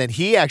talking. And then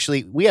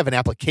we have an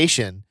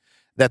application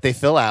that they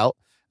fill out.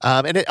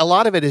 And a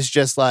lot of it is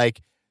just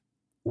like,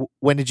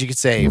 when did you get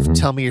saved?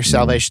 Tell me your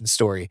salvation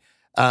story.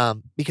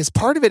 Because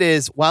part of it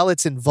is, while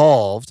it's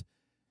involved,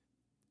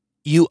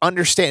 you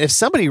understand if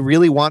somebody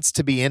really wants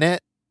to be in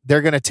it,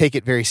 they're going to take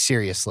it very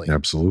seriously.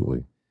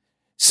 Absolutely.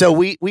 So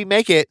we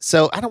make it,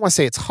 so I don't want to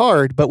say it's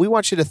hard, but we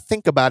want you to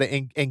think about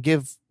it and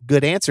give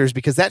good answers,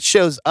 because that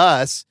shows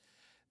us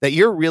that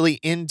you're really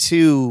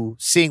into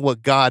seeing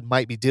what God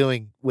might be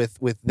doing with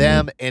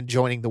them and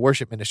joining the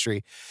worship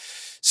ministry.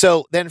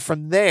 So then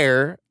from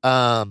there,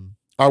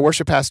 our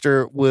worship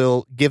pastor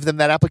will give them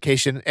that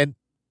application, and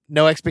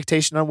no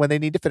expectation on when they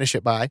need to finish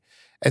it by.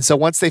 And so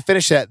once they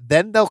finish that,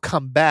 then they'll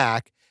come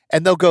back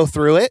and they'll go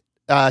through it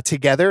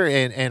together,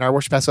 and our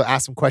worship pastor will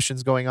ask some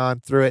questions going on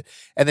through it.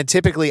 And then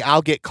typically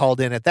I'll get called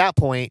in at that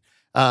point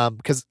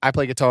because I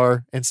play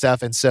guitar and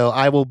stuff. And so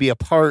I will be a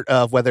part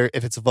of,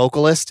 if it's a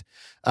vocalist,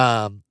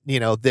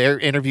 their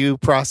interview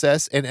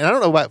process. And I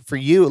don't know about for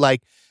you,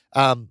 like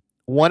for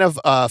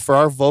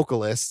our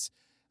vocalists,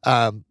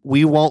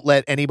 we won't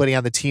let anybody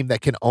on the team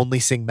that can only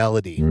sing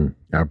melody.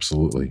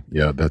 Absolutely.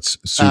 Yeah. That's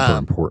super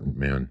important,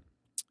 man.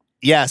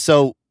 Yeah.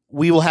 So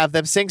we will have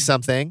them sing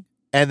something,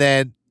 and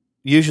then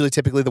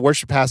typically the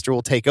worship pastor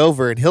will take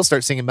over and he'll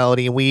start singing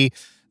melody, and we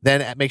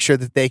then make sure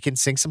that they can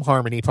sing some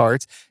harmony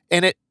parts.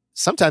 And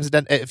sometimes it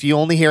doesn't, if you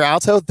only hear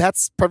alto,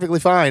 that's perfectly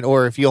fine.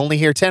 Or if you only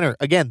hear tenor,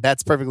 again,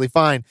 that's perfectly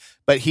fine.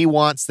 But he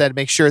wants that to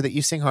make sure that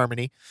you sing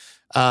harmony.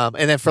 And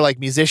then for like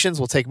musicians,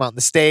 we'll take them out on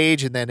the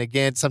stage. And then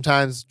again,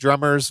 sometimes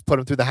drummers put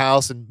them through the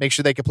house and make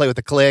sure they can play with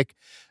the click,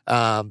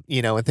 and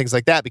things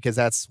like that, because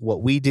that's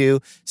what we do.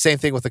 Same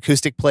thing with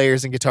acoustic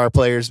players and guitar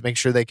players, make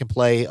sure they can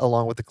play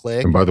along with the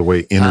click. And by the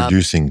way,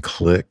 introducing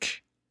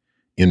click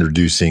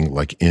introducing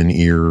like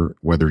in-ear,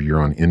 whether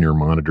you're on in-ear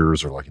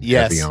monitors or like an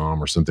Yes. Eviom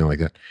or something like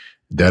that.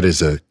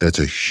 That's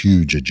a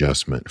huge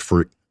adjustment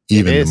for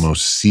even the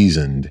most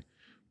seasoned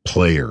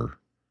player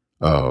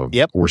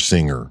or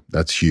singer.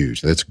 That's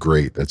huge. That's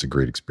great. That's a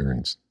great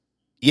experience.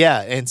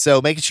 Yeah, and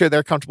so making sure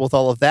they're comfortable with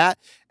all of that,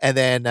 and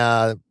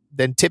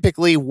then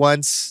typically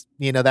once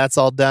that's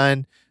all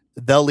done,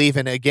 they'll leave.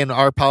 And again,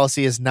 our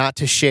policy is not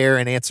to share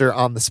an answer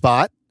on the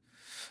spot.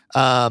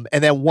 And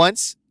then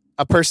once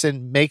a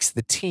person makes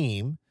the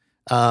team,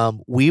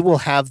 we will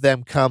have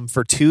them come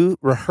for 2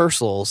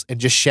 rehearsals and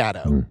just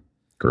shadow.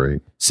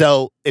 Great.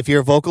 So if you're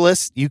a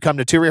vocalist, you come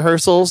to 2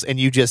 rehearsals and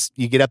you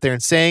get up there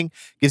and sing.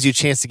 Gives you a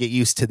chance to get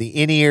used to the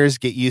in-ears,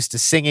 get used to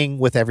singing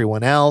with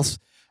everyone else.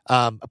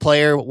 A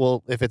player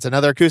will, if it's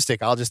another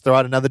acoustic, I'll just throw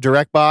out another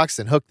direct box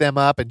and hook them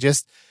up and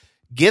just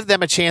give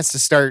them a chance to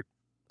start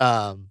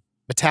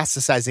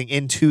metastasizing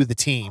into the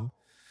team.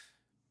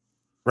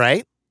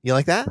 Right? You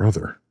like that?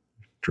 Brother,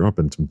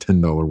 dropping some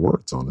 $10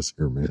 words on us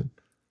here, man.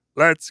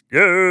 Let's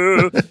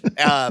go.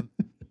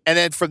 And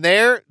then from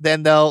there,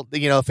 then they'll,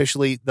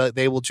 officially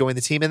they will join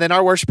the team. And then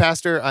our worship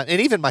pastor,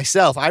 and even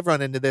myself, I've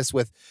run into this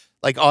with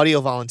like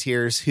audio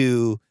volunteers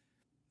who,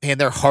 man,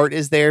 their heart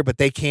is there, but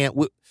they can't.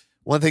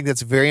 One thing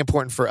that's very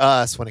important for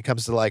us when it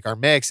comes to like our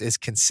mix is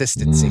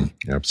consistency.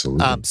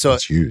 Absolutely. So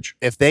that's huge.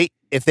 If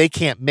they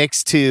can't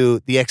mix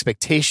to the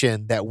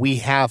expectation that we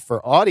have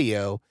for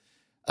audio,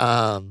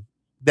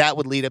 that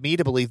would lead me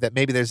to believe that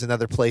maybe there's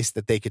another place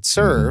that they could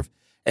serve.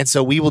 And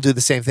so we will do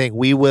the same thing.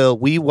 We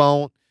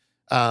won't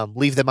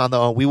leave them on their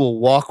own. We will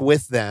walk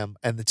with them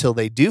until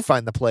they do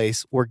find the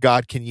place where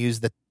God can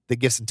use the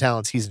gifts and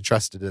talents he's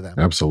entrusted to them.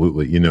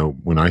 Absolutely.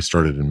 When I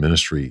started in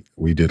ministry,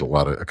 we did a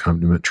lot of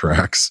accompaniment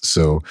tracks.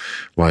 So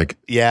like,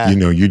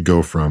 you'd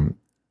go from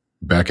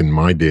back in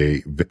my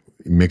day,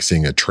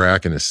 mixing a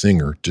track and a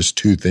singer, just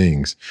 2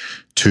 things,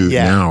 to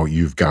now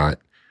you've got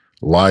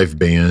live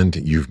band.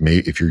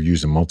 If you're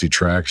using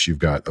multi-tracks, you've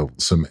got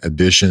some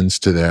additions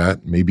to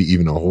that, maybe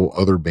even a whole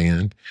other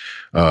band.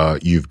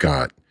 You've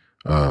got,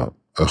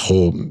 a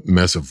whole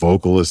mess of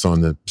vocalists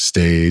on the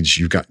stage.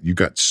 You've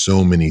got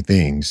so many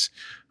things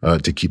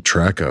to keep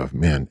track of.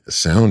 Man,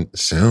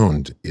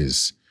 sound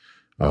is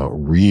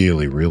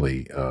really,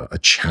 really a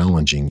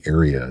challenging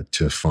area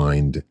to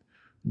find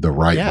the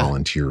right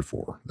volunteer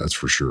for. That's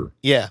for sure.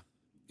 Yeah.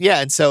 Yeah.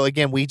 And so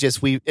again,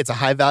 it's a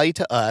high value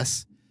to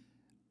us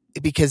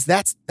because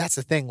that's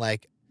the thing.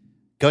 Like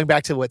going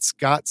back to what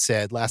Scott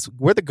said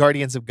we're the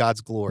guardians of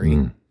God's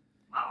glory.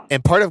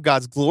 And part of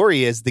God's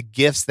glory is the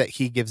gifts that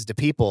he gives to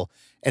people.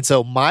 And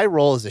so my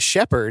role as a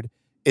shepherd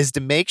is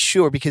to make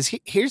sure, because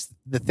here's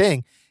the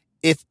thing.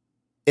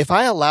 If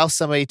I allow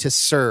somebody to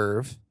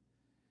serve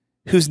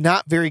who's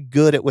not very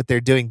good at what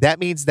they're doing, that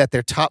means that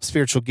their top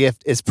spiritual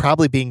gift is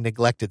probably being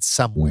neglected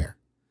somewhere.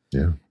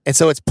 Yeah. And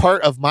so it's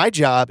part of my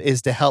job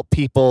is to help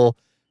people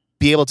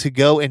be able to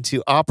go and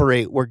to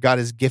operate where God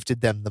has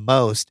gifted them the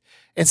most.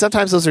 And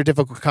sometimes those are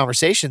difficult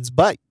conversations,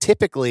 but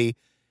typically,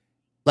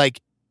 like,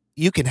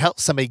 you can help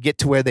somebody get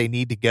to where they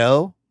need to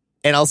go.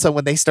 And also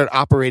when they start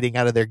operating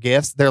out of their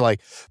gifts, they're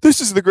like,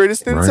 this is the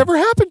greatest thing that's ever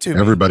happened to me.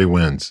 Everybody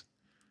wins.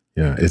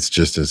 Yeah. It's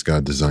just as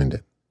God designed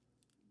it.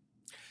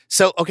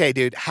 So, okay,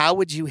 dude, how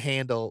would you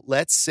handle,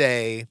 let's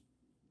say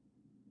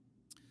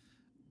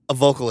a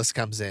vocalist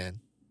comes in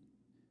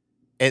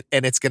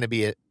and it's going to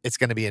be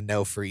a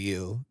no for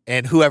you,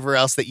 and whoever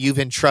else that you've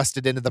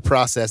entrusted into the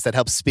process that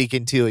helps speak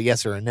into a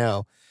yes or a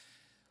no.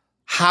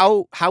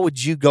 How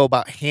would you go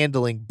about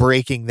handling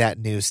breaking that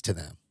news to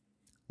them?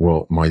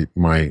 Well,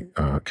 my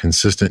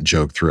consistent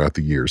joke throughout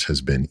the years has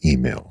been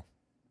email.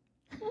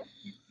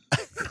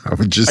 I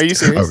would just, Are you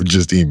serious? I would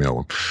just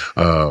email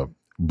them.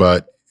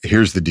 But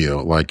here's the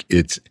deal: like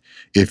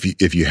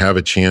if you have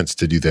a chance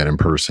to do that in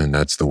person,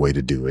 that's the way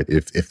to do it.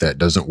 If that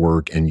doesn't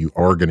work and you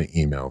are going to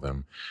email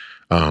them,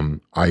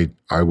 I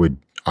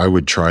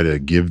would try to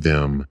give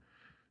them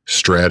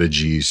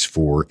strategies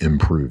for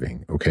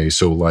improving. Okay.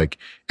 So like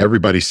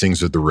everybody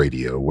sings at the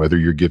radio, whether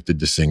you're gifted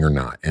to sing or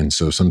not. And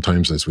so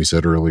sometimes, as we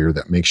said earlier,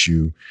 that makes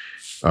you,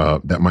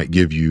 that might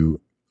give you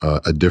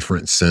a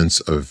different sense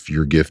of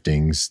your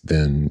giftings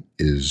than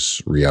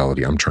is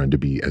reality. I'm trying to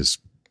be as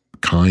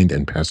kind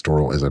and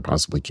pastoral as I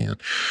possibly can.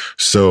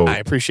 So I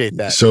appreciate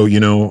that. So,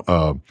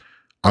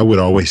 I would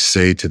always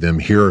say to them,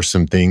 here are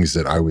some things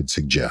that I would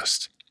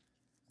suggest.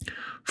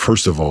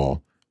 First of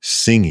all,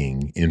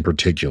 singing in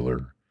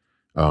particular,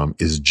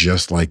 is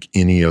just like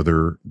any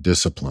other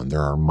discipline.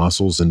 There are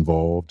muscles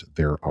involved.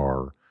 There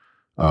are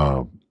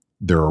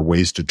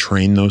ways to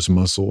train those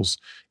muscles.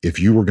 If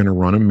you were going to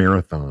run a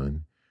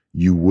marathon,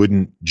 you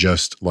wouldn't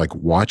just like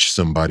watch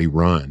somebody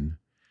run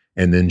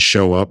and then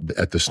show up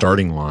at the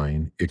starting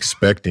line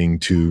expecting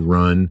to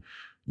run,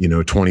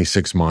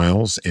 26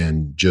 miles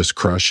and just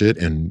crush it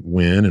and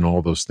win and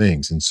all those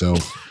things. And so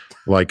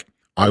like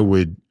I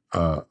would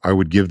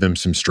give them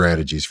some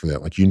strategies for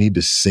that. Like you need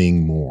to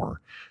sing more.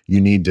 You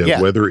need to,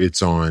 whether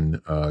it's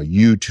on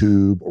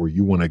YouTube or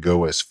you want to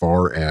go as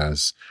far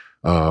as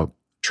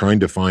trying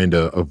to find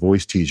a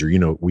voice teacher. You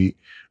know,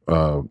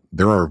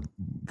 there are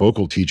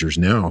vocal teachers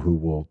now who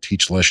will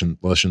teach lessons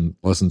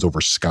over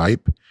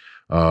Skype.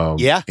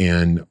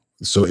 And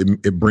so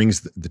it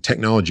brings, the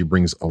technology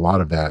brings a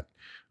lot of that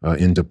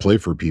into play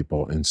for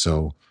people. And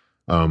so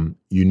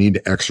you need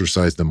to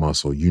exercise the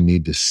muscle. You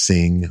need to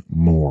sing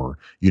more.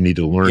 You need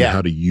to learn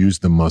how to use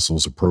the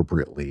muscles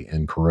appropriately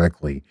and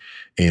correctly.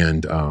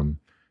 And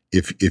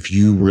if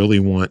you really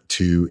want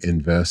to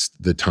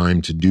invest the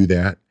time to do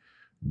that.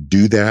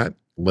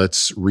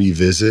 Let's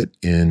revisit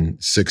in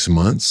 6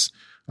 months.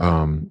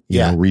 You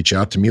know, reach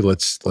out to me.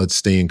 Let's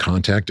stay in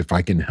contact. If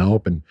I can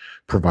help and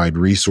provide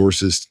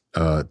resources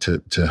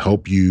to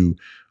help you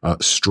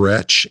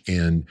stretch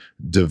and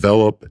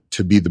develop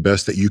to be the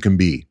best that you can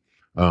be,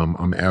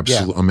 I'm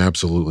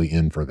absolutely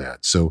in for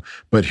that. So,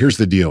 but here's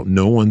the deal: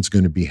 no one's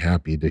going to be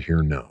happy to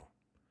hear no.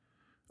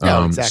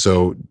 Exactly.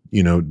 So,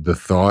 you know, the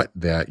thought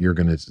that you're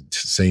going to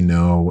say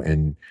no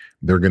and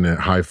they're going to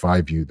high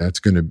five you, that's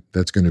going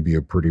to be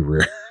a pretty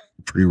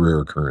rare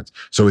occurrence.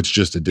 So it's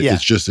just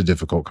it's just a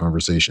difficult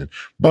conversation.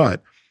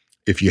 But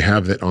if you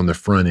have that on the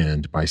front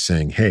end by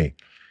saying, hey,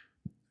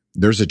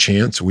 there's a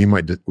chance we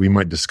might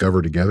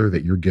discover together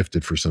that you're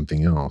gifted for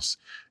something else.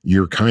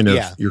 You're kind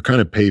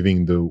of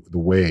paving the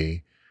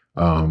way,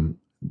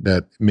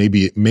 that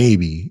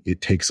maybe it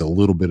takes a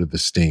little bit of the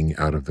sting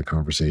out of the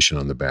conversation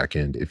on the back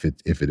end if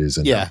it is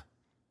enough. Yeah.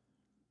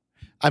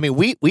 I mean,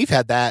 we've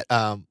had that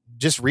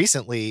just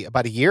recently.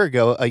 About a year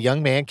ago, a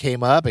young man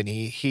came up and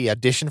he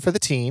auditioned for the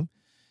team,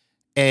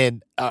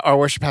 and our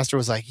worship pastor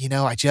was like, you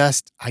know, I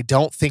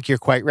don't think you're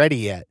quite ready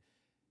yet.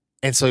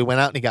 And so he went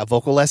out and he got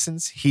vocal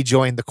lessons. He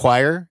joined the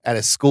choir at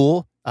his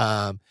school,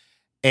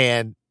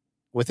 and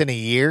within a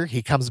year,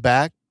 he comes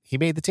back. He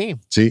made the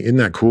team. See, isn't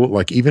that cool?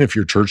 Like, even if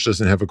your church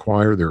doesn't have a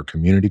choir, there are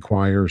community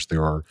choirs.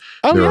 There are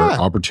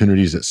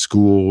opportunities at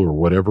school or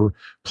whatever,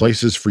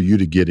 places for you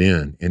to get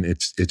in. And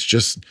it's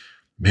just,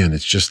 man,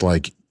 it's just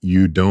like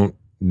you don't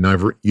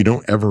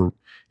ever,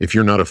 if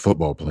you're not a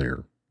football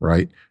player,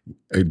 right?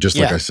 Just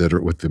like I said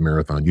with the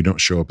marathon, you don't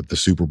show up at the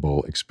Super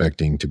Bowl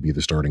expecting to be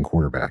the starting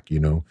quarterback, you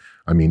know?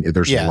 I mean,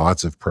 there's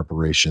lots of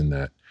preparation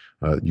that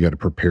you got to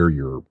prepare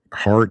your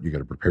heart, you got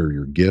to prepare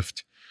your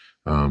gift.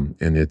 And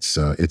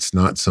it's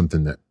not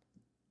something that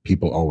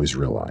people always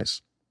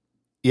realize.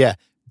 Yeah.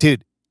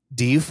 Dude,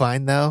 do you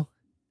find though,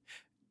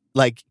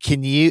 like,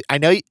 I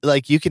know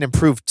like you can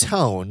improve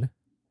tone,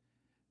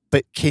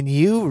 but can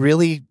you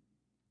really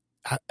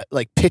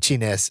like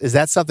pitchiness? Is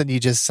that something you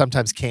just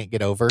sometimes can't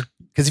get over?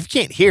 Because if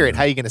you can't hear it,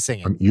 how are you going to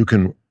sing it? You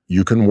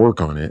can work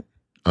on it.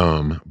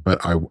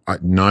 But I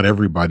not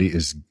everybody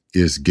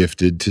is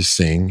gifted to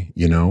sing,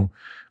 you know.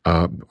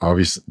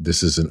 Obviously,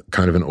 this is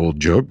kind of an old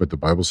joke, but the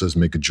Bible says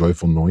make a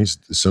joyful noise.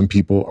 Some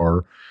people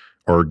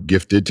are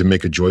gifted to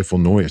make a joyful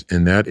noise,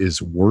 and that is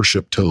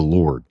worship to the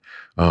Lord.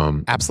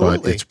 Absolutely.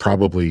 But it's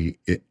probably,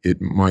 it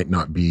might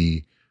not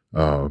be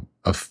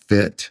a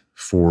fit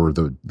for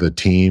the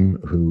team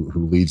who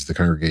leads the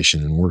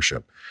congregation in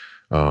worship.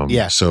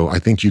 So I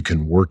think you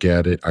can work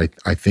at it.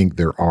 I think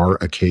there are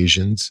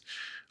occasions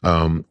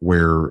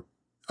where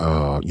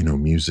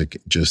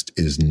music just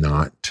is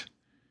not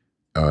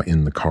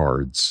in the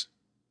cards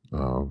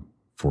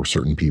for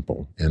certain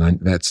people. And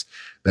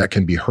that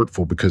can be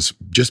hurtful because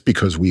just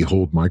because we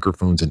hold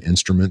microphones and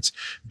instruments,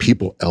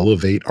 people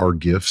elevate our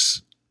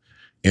gifts,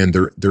 and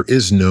there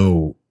is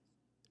no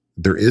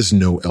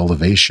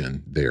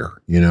elevation there,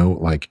 you know,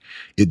 like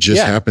it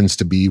just happens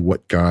to be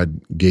what God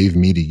gave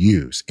me to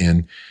use.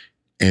 And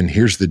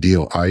here's the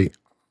deal. I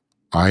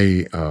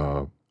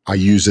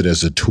use it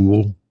as a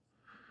tool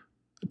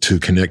to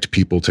connect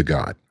people to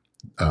God.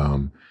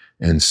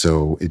 And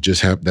so it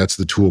just that's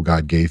the tool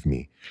God gave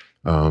me.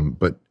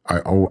 But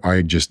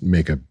I just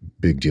make a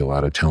big deal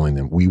out of telling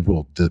them we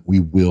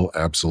will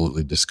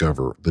absolutely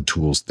discover the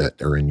tools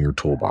that are in your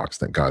toolbox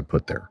that God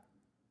put there.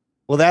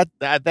 Well,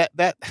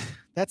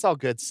 that's all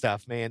good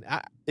stuff, man.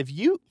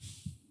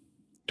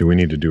 Do we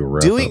need to do a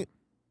wrap up?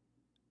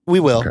 We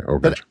will. Okay.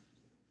 But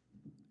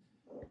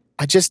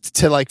I just,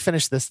 to like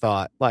finish this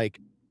thought, like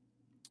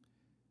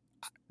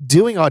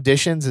doing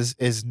auditions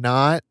is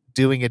not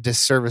doing a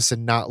disservice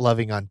and not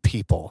loving on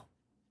people.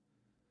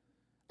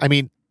 I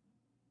mean,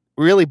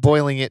 really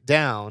boiling it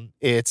down,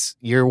 it's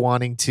you're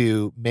wanting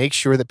to make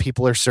sure that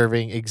people are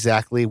serving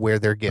exactly where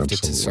they're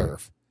gifted to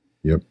serve.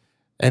 Yep.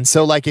 And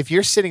so like, if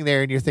you're sitting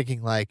there and you're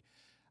thinking like,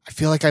 I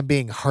feel like I'm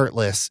being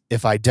heartless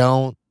if I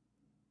don't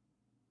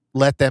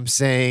let them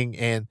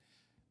sing.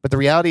 But the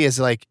reality is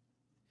like,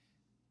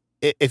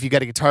 if you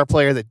got a guitar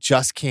player that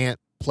just can't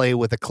play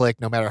with a click,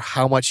 no matter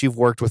how much you've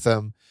worked with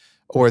them,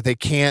 or they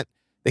can't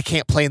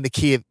play in the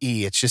key of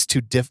E, it's just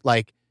too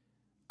like,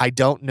 I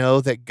don't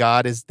know that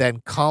God is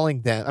then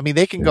calling them. I mean,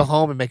 they can go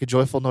home and make a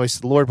joyful noise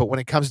to the Lord, but when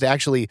it comes to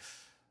actually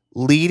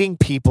leading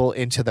people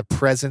into the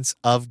presence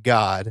of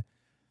God,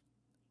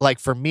 like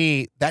for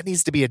me, that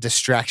needs to be a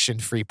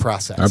distraction-free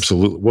process.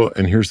 Absolutely. Well,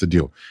 and here's the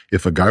deal.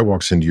 If a guy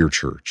walks into your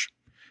church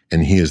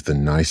and he is the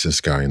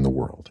nicest guy in the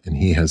world and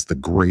he has the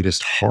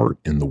greatest heart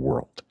in the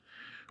world,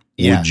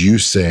 would you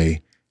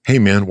say, hey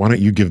man, why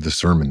don't you give the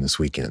sermon this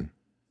weekend?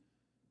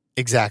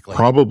 Exactly.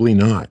 Probably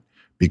not,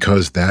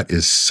 because that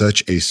is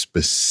such a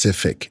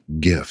specific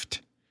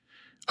gift.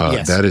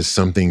 Yes. That is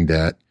something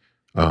that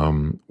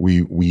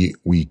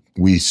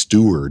we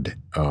steward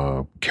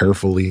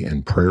carefully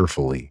and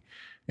prayerfully,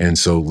 and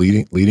so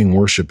leading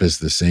worship is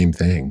the same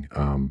thing.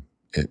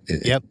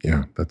 Yep.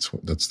 Yeah,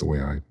 that's the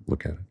way I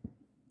look at it.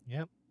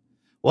 Yep.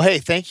 Well, hey,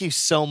 thank you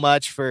so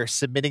much for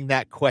submitting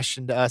that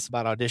question to us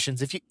about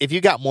auditions. If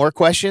you got more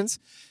questions,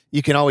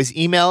 you can always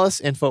email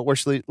us,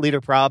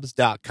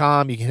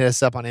 info@worshipleaderprobs.com. You can hit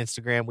us up on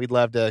Instagram. We'd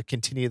love to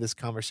continue this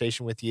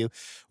conversation with you.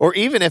 Or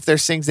even if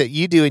there's things that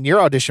you do in your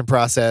audition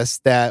process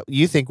that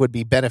you think would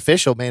be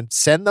beneficial, man,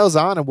 send those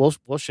on and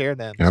we'll share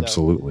them.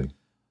 Absolutely. So,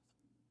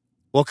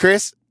 well,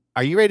 Chris,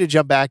 are you ready to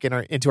jump back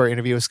into our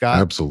interview with Scott?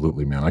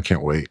 Absolutely, man. I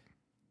can't wait.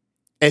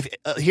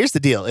 Here's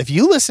the deal. If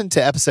you listened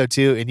to episode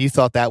 2 and you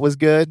thought that was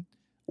good,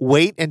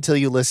 wait until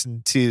you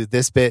listen to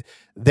this bit.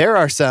 There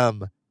are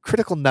some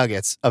critical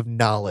nuggets of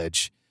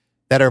knowledge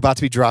that are about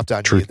to be dropped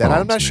on you that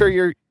I'm not sure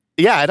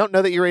I don't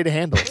know that you're ready to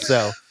handle.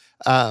 So,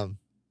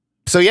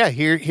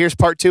 here's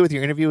part 2 with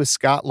your interview with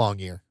Scott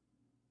Longyear.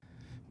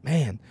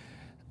 Man.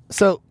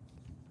 So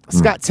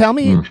Scott, tell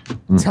me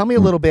a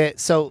little bit.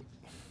 So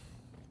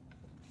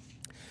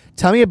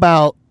tell me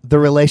about the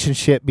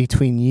relationship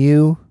between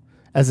you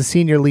as a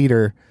senior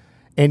leader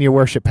and your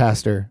worship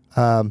pastor.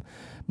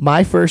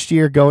 My first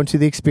year going to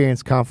the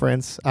Experience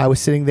Conference, I was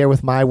sitting there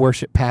with my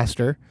worship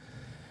pastor,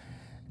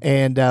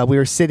 and we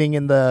were sitting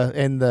in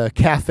the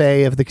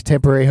cafe of the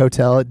Contemporary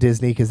Hotel at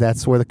Disney, because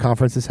that's where the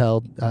conference is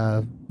held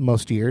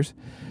most years.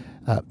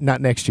 Not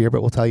next year,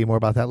 but we'll tell you more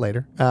about that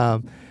later.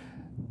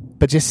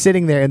 But just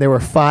sitting there, and there were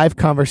 5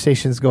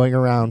 conversations going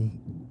around,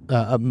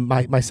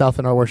 myself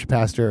and our worship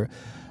pastor,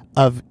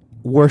 of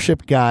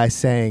worship guys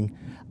saying,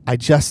 I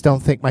just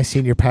don't think my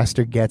senior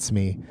pastor gets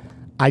me.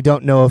 I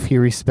don't know if he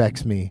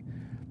respects me.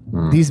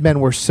 These men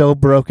were so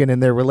broken,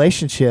 and their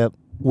relationship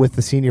with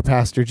the senior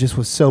pastor just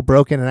was so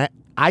broken. And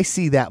I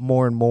see that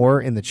more and more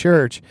in the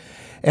church.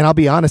 And I'll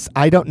be honest,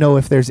 I don't know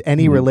if there's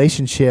any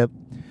relationship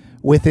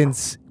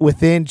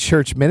within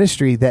church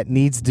ministry that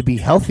needs to be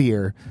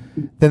healthier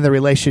than the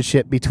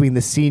relationship between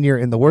the senior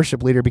and the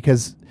worship leader,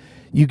 because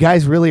you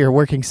guys really are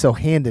working so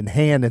hand in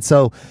hand. And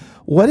so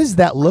what does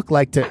that look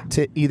like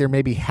to either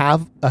maybe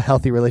have a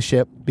healthy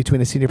relationship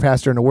between a senior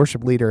pastor and a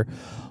worship leader,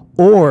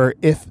 or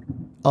if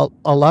a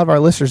lot of our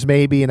listeners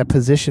may be in a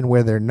position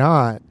where they're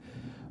not,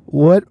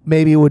 what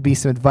maybe would be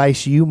some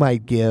advice you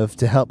might give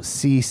to help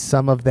see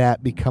some of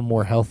that become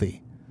more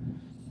healthy?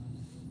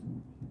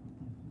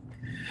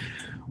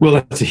 Well,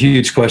 that's a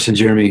huge question,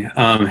 Jeremy.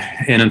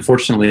 And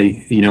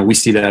unfortunately, we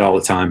see that all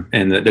the time.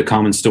 And the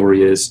common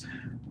story is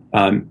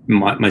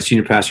my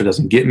senior pastor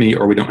doesn't get me,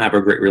 or we don't have a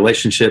great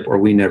relationship, or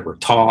we never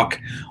talk,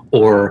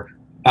 or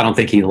I don't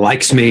think he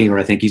likes me, or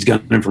I think he's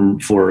gunning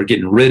for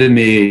getting rid of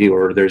me,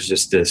 or there's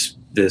just this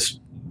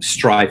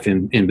strife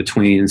in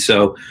between. And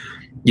so,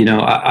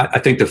 I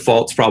think the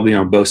fault's probably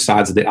on both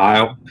sides of the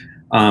aisle.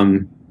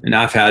 And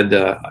I've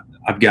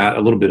got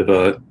a little bit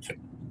of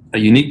a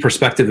unique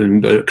perspective,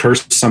 and a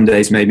curse some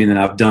days maybe, and then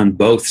I've done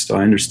both. So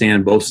I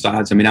understand both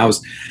sides. I mean, I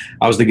was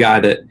the guy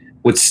that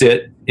would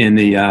sit in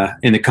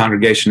the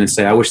congregation and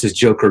say, I wish this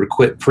joker would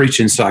quit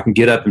preaching so I can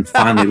get up and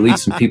finally lead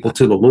some people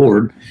to the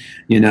Lord,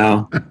 and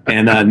now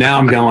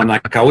I'm going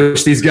like, I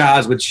wish these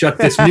guys would shut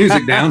this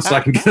music down so I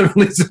can get up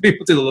and lead some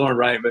people to the Lord,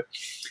 right? But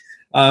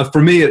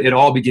for me, it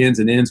all begins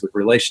and ends with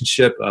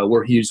relationship.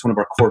 We're huge. It's one of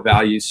our core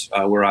values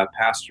where I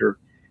pastor,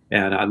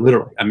 and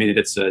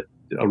it's a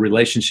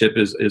relationship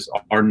is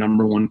our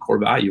number one core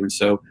value. And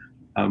so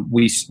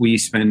we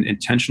spend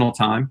intentional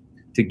time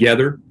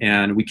together,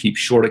 and we keep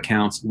short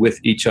accounts with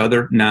each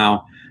other.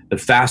 Now, the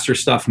faster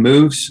stuff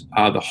moves,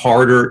 the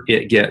harder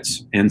it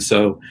gets. And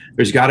so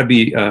there's got to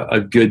be a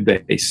good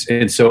base.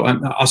 And so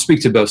I'll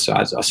speak to both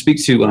sides. I'll speak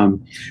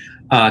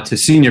to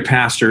senior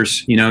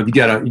pastors. You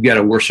got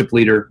a worship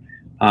leader.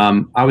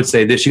 I would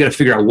say this: you got to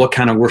figure out what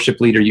kind of worship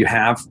leader you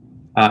have.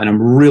 And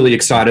I'm really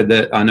excited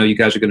that I know you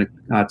guys are going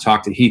to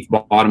talk to Heath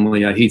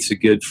Bottomley. Heath's a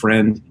good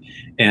friend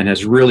and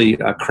has really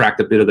cracked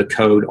a bit of the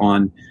code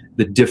on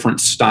the different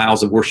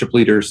styles of worship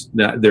leaders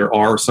that there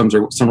are. Some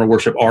are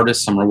worship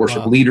artists, some are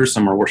worship leaders,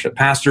 some are worship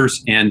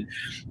pastors. And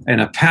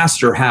a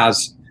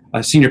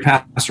senior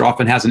pastor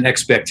often has an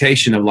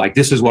expectation of like,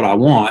 this is what I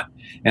want.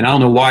 And I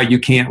don't know why you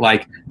can't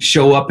like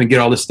show up and get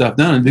all this stuff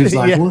done. And dude's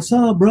like, what's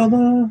up,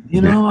 brother?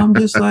 I'm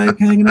just like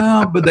hanging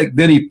out. But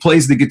then he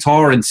plays the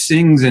guitar and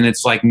sings, and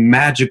it's like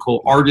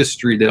magical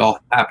artistry that all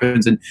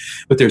happens.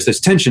 But there's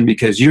this tension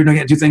because you're not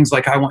going to do things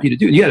like I want you to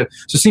do.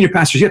 So senior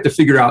pastors, you have to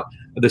figure out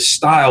the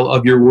style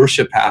of your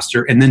worship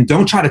pastor, and then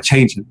don't try to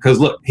change him, because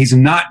look, he's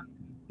not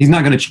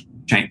going to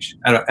change.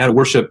 At a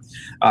worship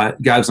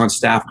guy who's on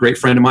staff, great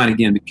friend of mine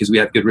again, because we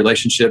have good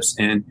relationships.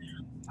 And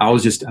I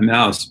was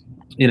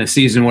in a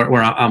season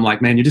where I'm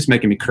like, man, you're just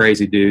making me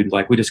crazy, dude.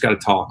 Like, we just got to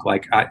talk.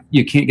 Like,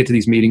 you can't get to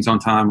these meetings on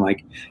time.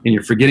 Like, and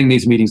you're forgetting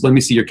these meetings. Let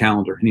me see your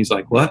calendar. And he's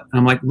like, what? And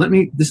I'm like, let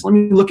me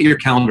look at your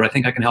calendar. I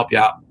think I can help you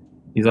out.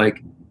 He's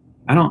like,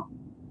 I don't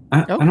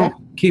I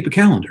don't keep a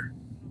calendar.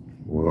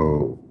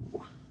 Whoa.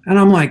 And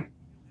I'm like,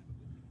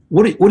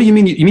 what do you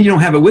mean? You mean you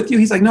don't have it with you?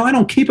 He's like, no, I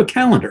don't keep a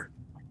calendar.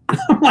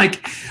 I'm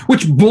like,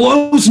 which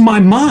blows my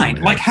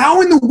mind. Like,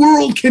 how in the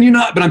world can you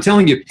not? But I'm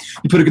telling you,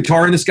 you put a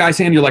guitar in this guy's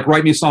hand, you're like,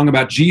 write me a song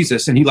about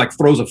Jesus. And he like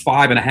throws a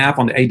 5.5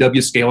 on the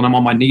AW scale. And I'm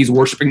on my knees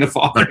worshiping the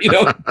Father, you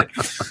know?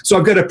 So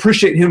I've got to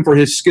appreciate him for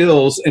his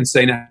skills and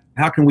say, now,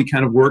 how can we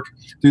kind of work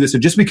through this?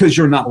 And just because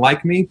you're not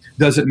like me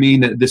doesn't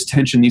mean that this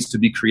tension needs to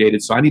be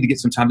created. So I need to get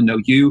some time to know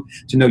you,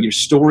 to know your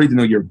story, to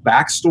know your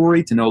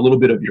backstory, to know a little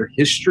bit of your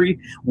history,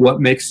 what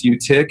makes you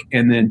tick,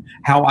 and then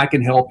how I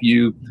can help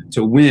you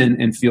to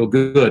win and feel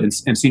good.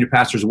 And senior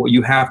pastors, what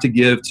you have to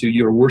give to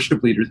your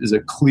worship leaders is a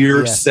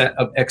clear set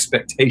of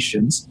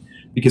expectations,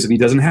 because if he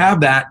doesn't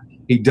have that,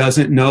 he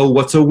doesn't know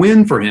what's a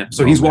win for him.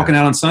 So he's walking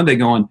out on Sunday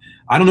going,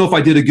 I don't know if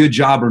I did a good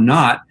job or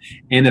not.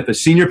 And if a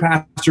senior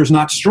pastor is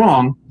not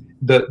strong,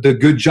 the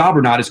good job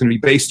or not is going to be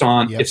based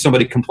on if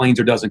somebody complains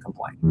or doesn't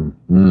complain.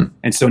 Mm-hmm.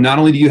 And so not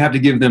only do you have to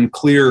give them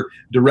clear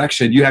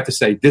direction, you have to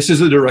say, this is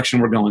the direction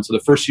we're going. So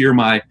the first year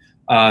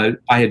I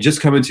had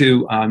just come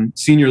into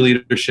senior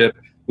leadership.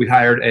 We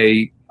hired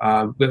a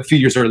few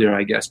years earlier,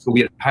 I guess, but we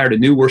had hired a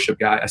new worship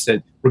guy. I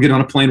said, we're getting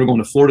on a plane. We're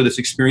going to Florida, this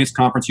experience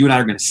conference. You and I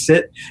are going to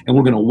sit and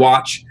we're going to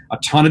watch a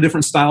ton of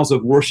different styles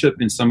of worship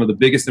and some of the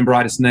biggest and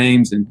brightest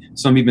names and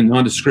some even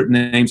nondescript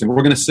names. And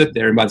we're going to sit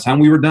there. And by the time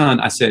we were done,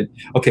 I said,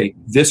 okay,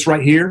 this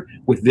right here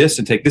with this,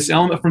 and take this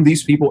element from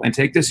these people and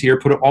take this here,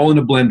 put it all in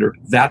a blender.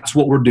 That's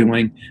what we're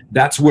doing.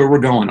 That's where we're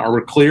going. Are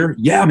we clear?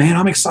 Yeah, man,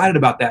 I'm excited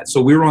about that.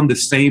 So we're on the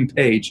same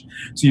page.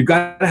 So you've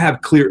got to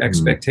have clear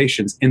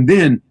expectations. And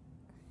then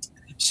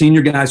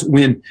senior guys,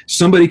 when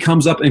somebody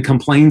comes up and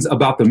complains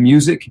about the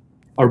music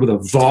or the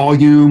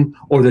volume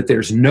or that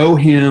there's no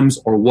hymns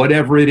or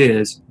whatever it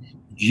is,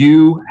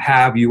 you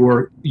have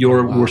your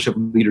worship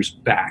leaders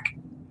back.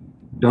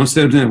 Don't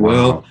say,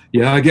 well,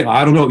 yeah,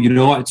 I don't know. You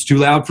know, it's too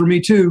loud for me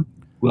too.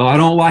 Well, I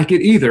don't like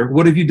it either.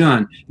 What have you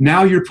done?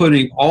 Now you're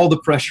putting all the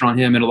pressure on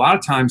him. And a lot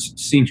of times,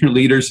 senior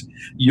leaders,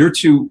 you're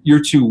too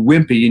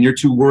wimpy and you're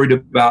too worried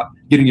about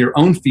getting your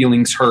own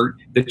feelings hurt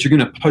that you're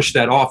going to push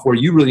that off, where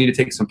you really need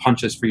to take some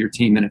punches for your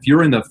team. And if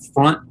you're in the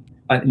front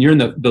and you're in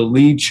the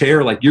lead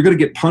chair, like, you're going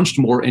to get punched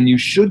more, and you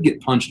should get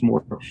punched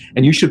more,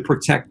 and you should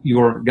protect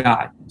your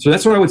guy. So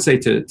that's what I would say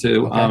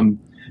to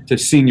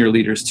senior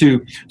leaders.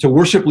 To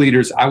worship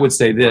leaders, I would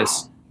say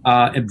this,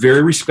 and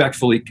very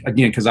respectfully,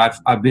 again, because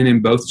I've been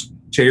in both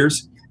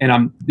chairs,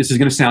 and this is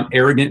going to sound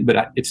arrogant,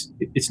 but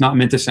it's not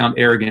meant to sound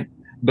arrogant.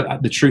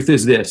 But the truth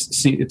is this,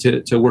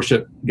 to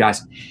worship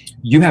guys,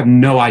 you have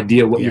no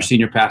idea what your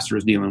senior pastor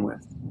is dealing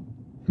with.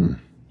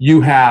 You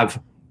have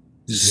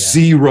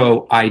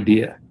zero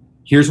idea.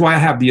 Here's why I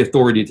have the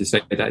authority to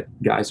say that,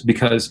 guys,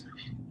 because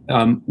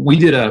we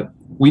did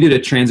a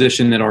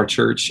transition at our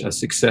church, a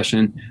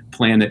succession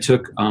plan that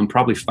took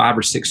probably 5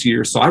 or 6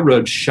 years. So I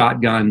rode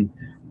shotgun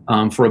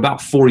for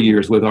about 4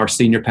 years with our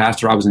senior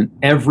pastor. I was in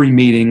every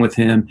meeting with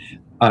him.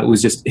 It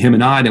was just him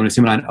and I. Then it was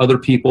him and I and other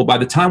people. By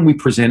the time we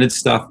presented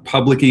stuff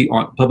publicly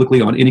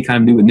on any kind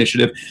of new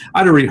initiative,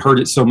 I'd already heard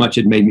it so much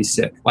it made me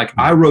sick. Like,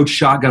 I rode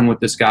shotgun with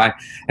this guy,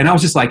 and I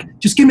was just like,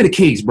 just give me the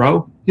keys,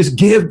 bro.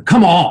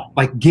 Come on,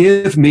 like,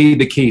 give me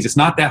the keys. It's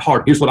not that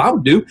hard. Here's what I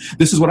would do.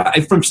 This is what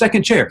from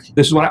second chair.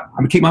 This is what I'm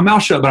gonna keep my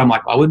mouth shut. But I'm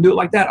like, I wouldn't do it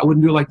like that. I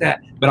wouldn't do it like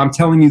that. But I'm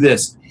telling you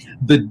this.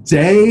 The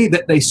day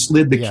that they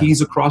slid the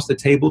keys across the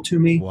table to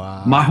me,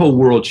 my whole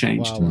world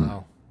changed.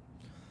 Wow.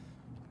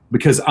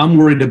 Because I'm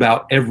worried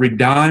about every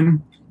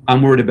dime.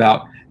 I'm worried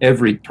about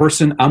every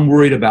person. I'm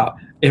worried about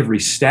every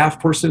staff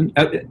person.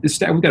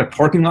 We've got a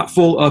parking lot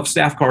full of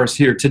staff cars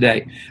here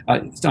today.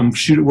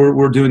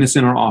 We're doing this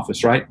in our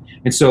office, right?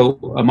 And so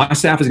my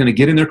staff is going to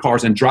get in their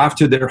cars and drive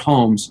to their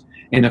homes.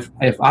 And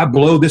if I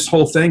blow this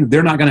whole thing,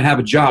 they're not going to have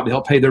a job to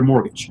help pay their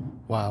mortgage.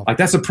 Wow. Like,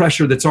 that's a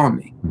pressure that's on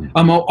me.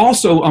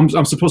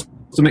 I'm supposed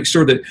to make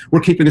sure that we're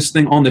keeping this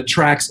thing on the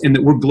tracks and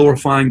that we're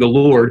glorifying the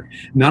Lord.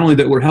 Not only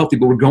that we're healthy,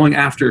 but we're going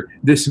after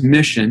this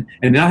mission.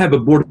 And now I have a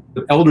board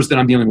of elders that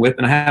I'm dealing with,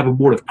 and I have a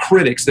board of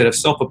critics that have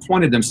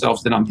self-appointed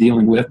themselves that I'm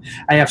dealing with.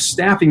 I have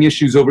staffing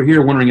issues over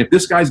here, wondering if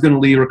this guy's going to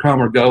lead or come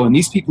or go, and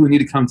these people who need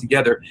to come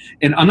together.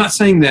 And I'm not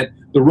saying that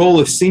the role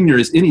of senior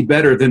is any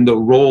better than the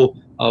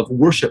role of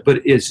worship, but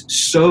it is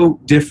so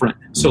different.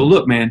 So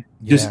look, man,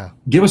 just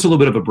give us a little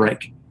bit of a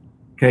break,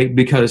 okay?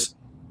 Because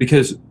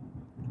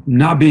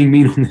not being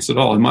mean on this at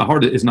all, and my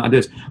heart is not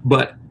this,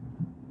 but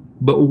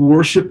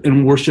worship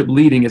and worship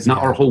leading is not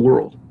our whole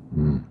world.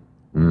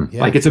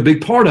 Like, it's a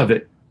big part of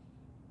it,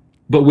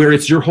 but where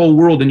it's your whole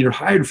world and you're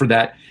hired for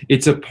that,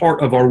 it's a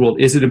part of our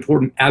world. Is it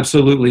important?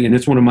 Absolutely, and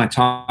it's one of my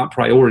top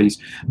priorities.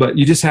 But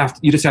you just have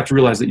to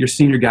realize that your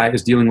senior guy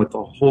is dealing with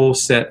a whole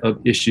set of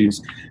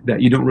issues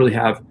that you don't really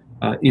have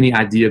any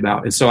idea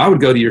about. And so I would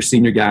go to your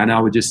senior guy and I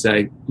would just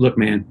say, look,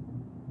 man,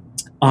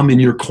 I'm in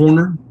your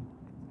corner.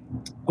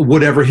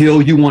 Whatever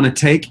hill you want to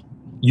take,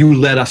 you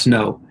let us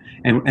know.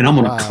 and I'm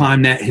going to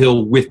climb that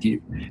hill with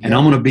you, and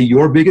I'm going to be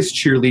your biggest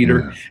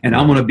cheerleader, and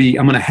I'm going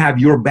to have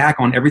your back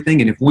on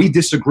everything. And if we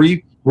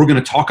disagree, we're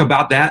going to talk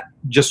about that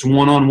just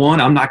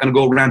one-on-one. I'm not going to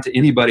go around to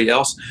anybody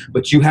else,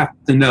 but you have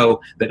to know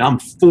that I'm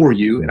for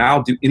you, and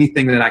I'll do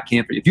anything that I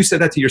can for you. If you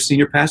said that to your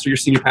senior pastor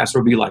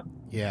will be like,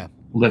 yeah,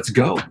 let's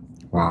go.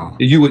 Wow.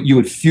 You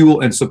would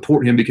fuel and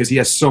support him because he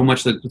has so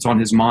much that's on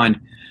his mind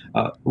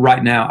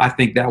right now. I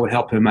think that would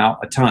help him out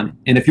a ton.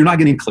 And if you're not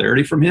getting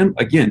clarity from him,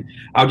 again,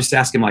 I would just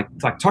ask him, like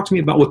talk to me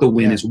about what the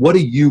win is. What do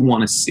you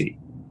want to see?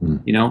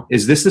 You know,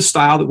 is this the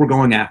style that we're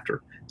going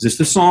after? Is this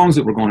the songs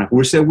that we're going after?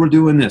 We said we're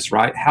doing this,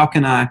 right? How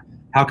can I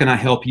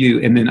help you?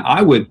 And then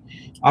I would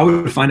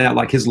find out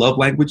like his love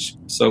language.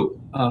 So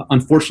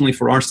unfortunately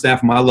for our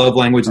staff, my love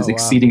language is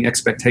exceeding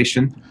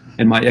expectation.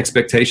 And my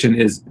expectation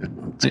is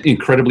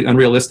incredibly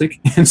unrealistic.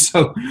 And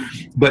so,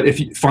 but if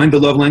you find the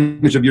love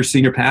language of your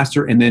senior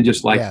pastor and then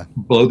just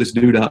blow this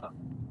dude up,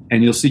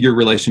 and you'll see your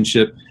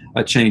relationship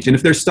change. And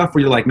if there's stuff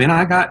where you're like, man,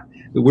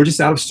 we're just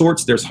out of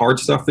sorts, there's hard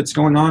stuff that's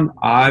going on,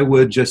 I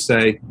would just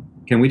say,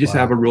 can we just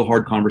have a real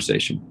hard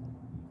conversation?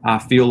 I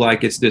feel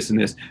like it's this and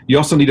this. You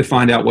also need to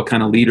find out what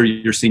kind of leader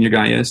your senior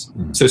guy is.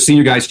 Mm-hmm. So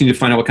senior guys, you need to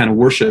find out what kind of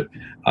worship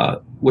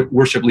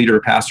leader,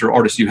 pastor,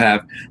 artist you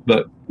have.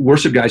 But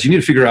worship guys, you need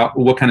to figure out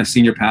what kind of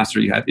senior pastor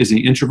you have. Is he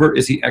introvert?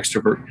 Is he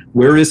extrovert?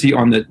 Where is he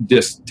on the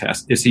DISC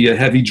test? Is he a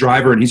heavy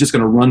driver and he's just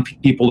going to run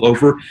people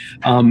over?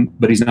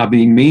 But he's not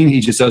being mean. He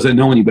just doesn't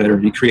know any better.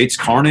 He creates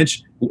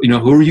carnage. You know,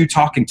 who are you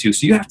talking to?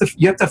 So you have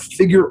to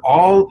figure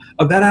all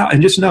of that out,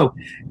 and just know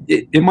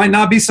it might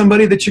not be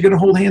somebody that you're going to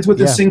hold hands with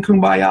and sing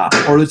Kumbaya,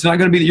 or it's not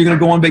going to be that you're going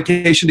to go on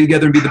vacation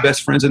together and be the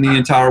best friends in the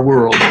entire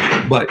world.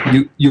 But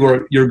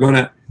you're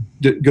going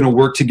to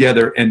work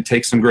together and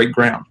take some great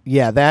ground.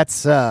 Yeah,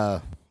 that's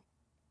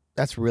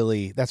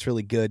really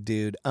good,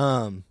 dude.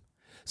 So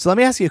let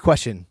me ask you a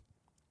question.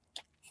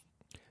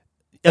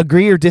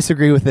 Agree or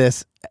disagree with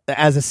this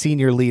as a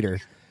senior leader?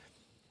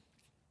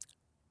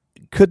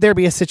 Could there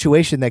be a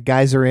situation that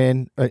guys are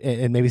in,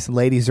 and maybe some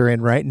ladies are in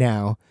right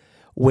now,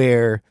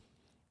 where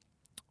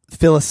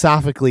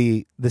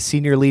philosophically the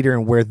senior leader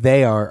and where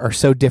they are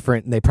so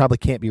different and they probably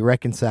can't be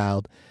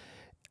reconciled?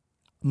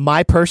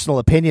 My personal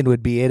opinion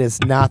would be it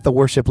is not the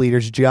worship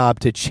leader's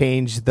job to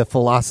change the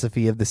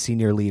philosophy of the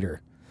senior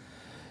leader.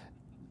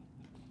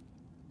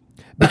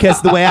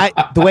 Because the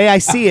way I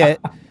see it,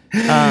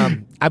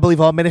 I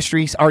believe all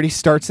ministry already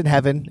starts in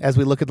heaven. As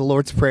we look at the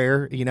Lord's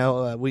Prayer,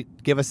 we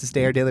give us this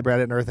day our daily bread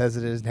on earth as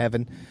it is in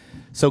heaven.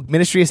 So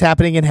ministry is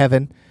happening in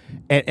heaven,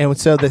 and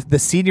so the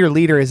senior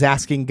leader is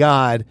asking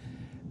God,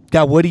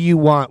 what do you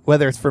want?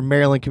 Whether it's for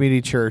Maryland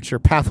Community Church or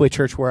Pathway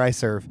Church where I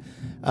serve,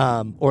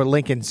 or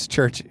Lincoln's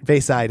Church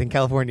Bayside in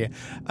California,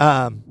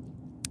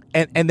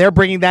 and they're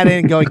bringing that in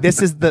and going,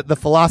 this is the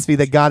philosophy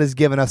that God has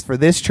given us for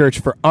this church,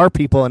 for our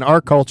people and our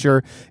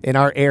culture in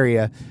our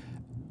area.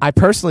 I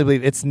personally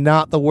believe it's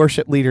not the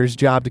worship leader's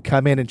job to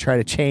come in and try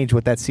to change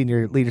what that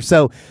senior leader.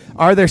 So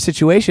are there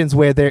situations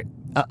where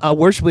a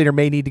worship leader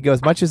may need to go,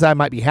 as much as I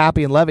might be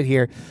happy and love it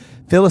here,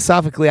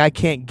 philosophically I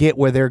can't get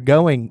where they're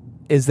going?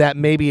 Is that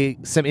maybe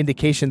some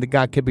indication that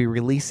God could be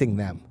releasing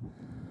them?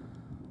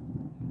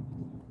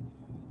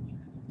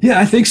 Yeah,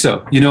 I think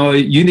so.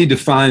 You need to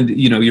find,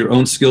 your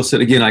own skill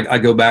set. Again, I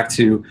go back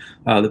to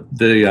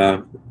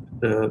the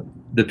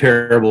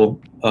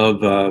parable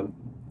of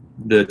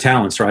the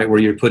talents, right? Where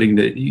you're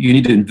you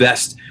need to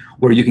invest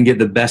where you can get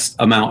the best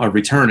amount of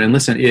return. And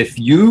listen, if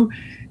you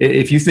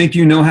think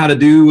you know how to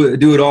do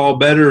it all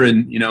better,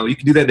 and you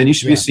can do that, then you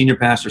should be a senior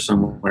pastor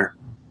somewhere.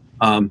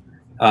 And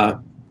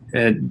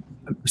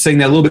I'm saying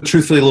that a little bit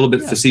truthfully, a little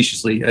bit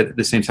facetiously at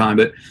the same time,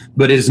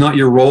 but it is not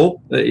your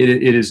role.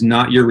 It is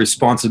not your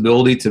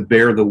responsibility to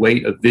bear the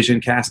weight of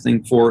vision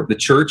casting for the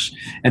church,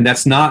 and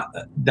that's not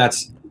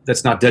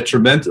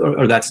detrimental,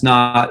 or that's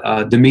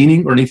not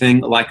demeaning or anything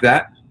like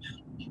that.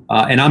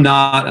 And I'm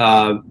not,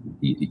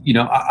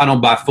 I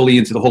don't buy fully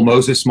into the whole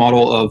Moses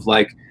model of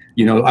like,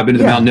 I've been to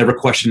the mountain, never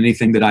question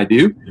anything that I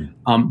do.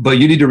 But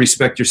you need to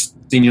respect your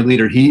senior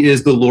leader. He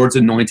is the Lord's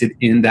anointed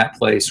in that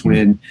place.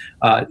 When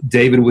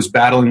David was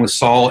battling with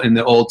Saul in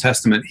the Old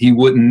Testament, he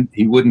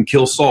wouldn't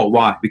kill Saul.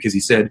 Why? Because he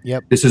said,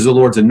 this is the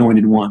Lord's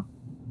anointed one.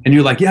 And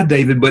you're like, yeah,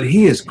 David, but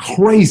he is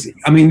crazy.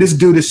 I mean, this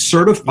dude is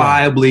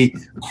certifiably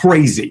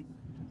crazy.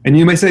 And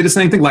you may say the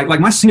same thing, like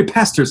my senior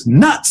pastor's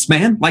nuts,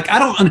 man. Like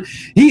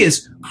he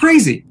is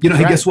crazy. Hey,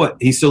 guess what?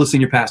 He's still a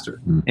senior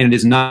pastor, and it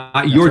is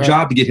not your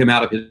job to get him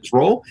out of his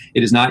role.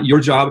 It is not your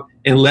job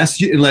unless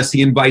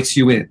he invites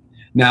you in.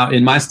 Now,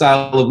 in my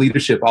style of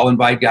leadership, I'll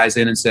invite guys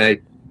in and say,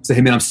 hey,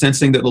 man, I'm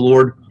sensing that the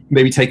Lord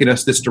may be taking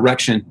us this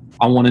direction.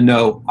 I want to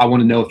know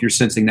if you're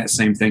sensing that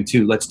same thing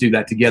too. Let's do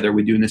that together.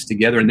 We're doing this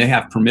together. And they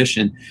have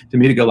permission to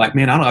me to go like,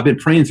 man, I've been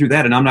praying through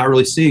that and I'm not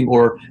really seeing,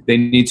 or they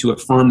need to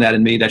affirm that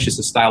in me. That's just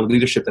a style of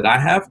leadership that I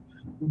have.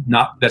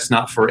 That's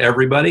not for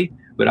everybody.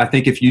 But I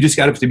think if you just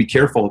got to be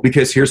careful,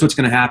 because here's what's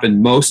going to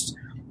happen. Most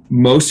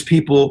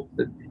people,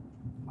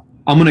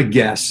 I'm going to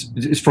guess,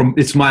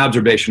 it's my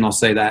observation, I'll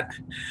say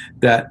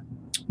that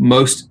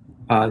most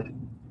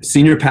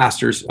senior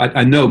pastors,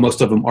 I know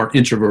most of them are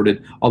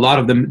introverted. A lot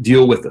of them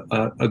deal with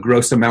a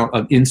gross amount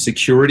of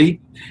insecurity.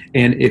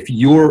 And if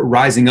you're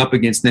rising up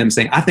against them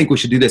saying, I think we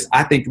should do this,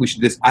 I think we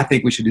should do this, I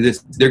think we should do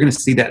this, they're going to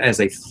see that as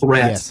a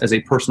threat, as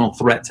a personal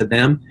threat to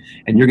them.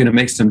 And you're going to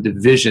make some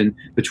division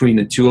between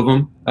the two of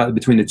them,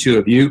 between the two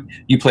of you.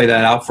 You play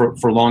that out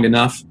for long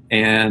enough,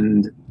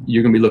 and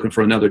you're going to be looking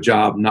for another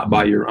job, not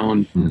by your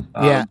own.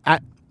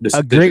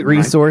 A great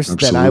resource right?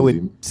 that I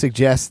would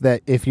suggest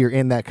that if you're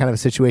in that kind of a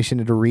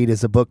situation to read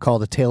is a book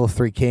called A Tale of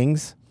Three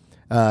Kings.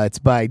 It's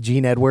by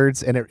Gene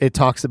Edwards, and it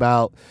talks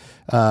about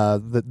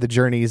the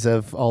journeys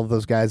of all of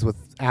those guys with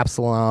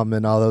Absalom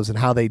and all those, and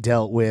how they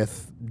dealt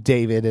with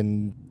David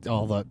and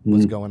all that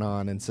was going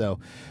on. And so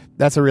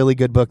that's a really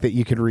good book that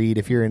you could read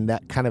if you're in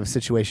that kind of a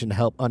situation to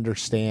help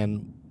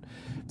understand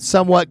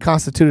somewhat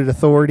constituted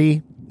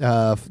authority,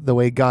 the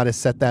way God has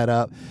set that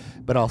up,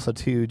 but also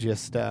to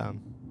just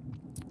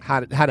how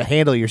to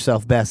handle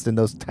yourself best in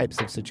those types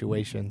of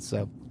situations.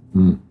 So,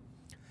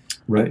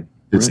 right.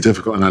 It's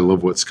difficult. And I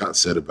love what Scott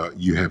said about,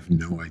 you have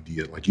no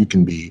idea. Like you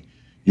can be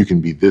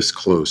this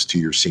close to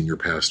your senior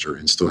pastor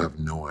and still have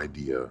no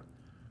idea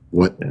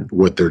what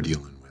they're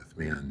dealing with,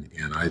 man.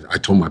 And I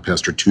told my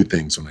pastor 2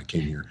 things when I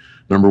came here.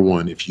 Number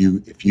one, if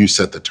you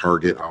set the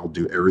target, I'll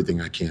do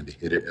everything I can to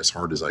hit it as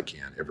hard as I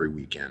can every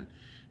weekend.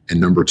 And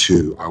number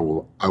 2, I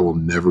will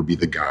never be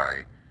the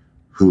guy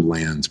who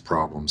lands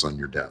problems on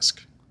your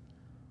desk.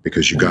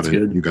 Because you got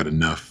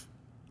enough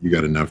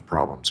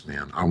problems,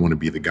 man. I want to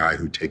be the guy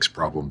who takes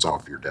problems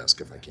off your desk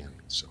if I can.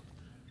 So,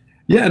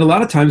 yeah, and a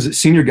lot of times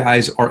senior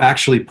guys are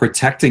actually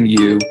protecting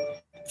you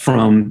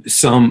from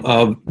some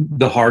of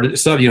the hard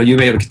stuff. You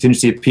may have a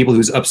contingency of people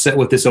who's upset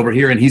with this over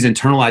here, and he's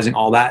internalizing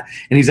all that,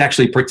 and he's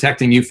actually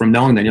protecting you from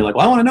knowing that. You're like,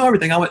 well, I want to know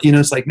everything.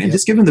 It's like, man,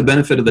 just give him the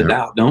benefit of the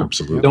doubt.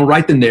 Don't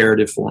write the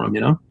narrative for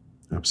him.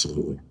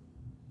 Absolutely.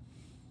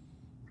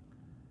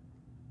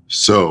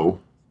 So,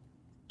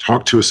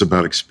 talk to us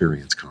about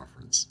Experience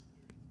Conference.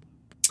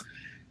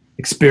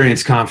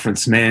 Experience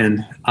Conference,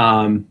 man.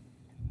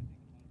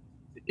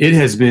 It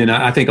has been,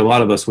 I think a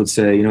lot of us would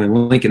say, in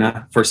Lincoln,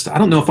 I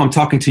don't know if I'm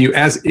talking to you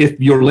as if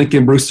you're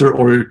Lincoln Brewster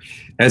or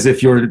as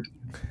if you're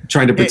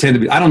trying to pretend to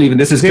be. I don't even,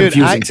 this is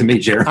confusing to me,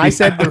 Jeremy. I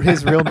said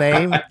his real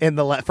name in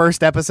the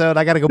first episode.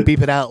 I got to go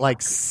beep it out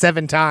like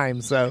 7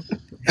 times. So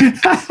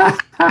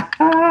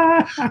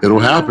It'll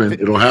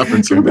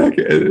happen. Someday.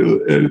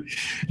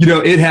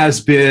 It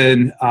has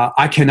been,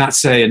 I cannot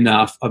say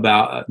enough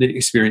about the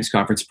Experience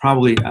Conference.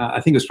 Probably, I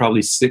think it was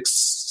probably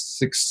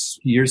six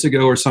years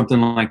ago or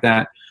something like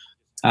that.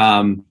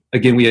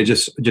 Again, we had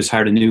just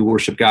hired a new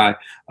worship guy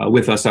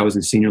with us. I was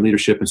in senior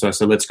leadership. And so I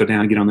said, let's go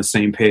down and get on the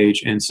same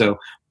page. And so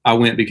I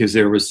went because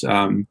there was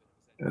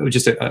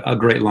just a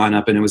great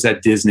lineup, and it was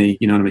at Disney,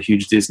 and I'm a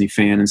huge Disney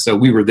fan. And so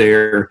we were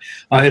there.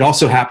 It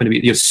also happened to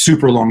be,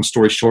 super long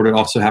story short, it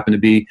also happened to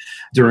be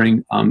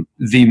during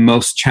the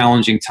most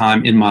challenging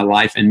time in my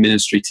life and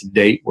ministry to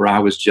date,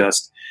 where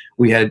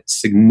we had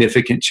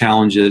significant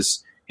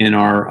challenges in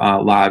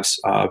our lives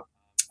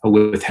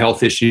with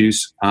health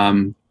issues,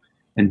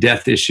 and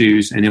death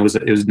issues, and it was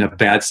a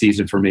bad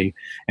season for me.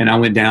 And I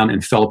went down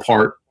and fell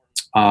apart.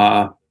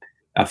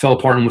 I fell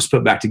apart and was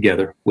put back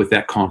together with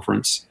that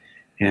conference.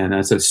 And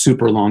that's a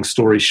super long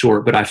story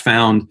short. But I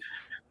found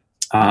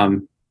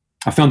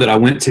that I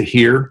went to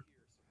hear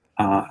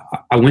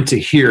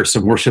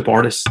some worship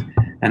artists,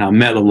 and I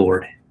met the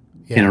Lord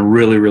in a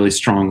really, really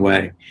strong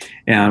way.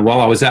 And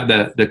while I was at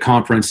the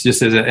conference,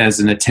 just as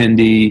an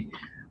attendee,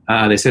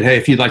 they said, "Hey,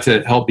 if you'd like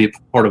to help be a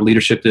part of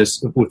leadership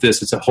with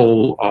this, it's a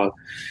whole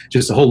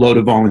load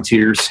of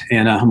volunteers."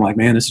 And I'm like,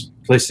 "Man, this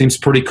place seems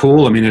pretty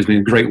cool." I mean, there's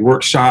been great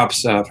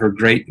workshops, I've heard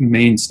great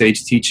main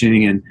stage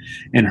teaching,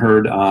 and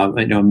heard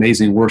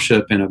amazing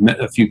worship, and I've met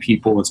a few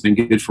people. It's been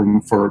good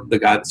for the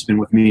guy that's been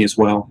with me as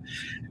well.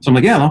 So I'm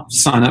like, "Yeah, I'll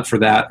sign up for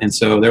that." And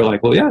so they're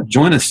like, "Well, yeah,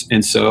 join us."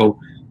 And so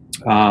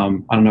I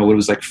don't know, it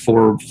was like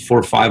 4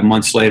 or 5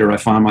 months later, I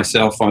found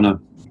myself on a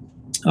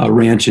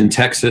ranch in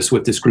Texas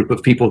with this group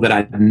of people that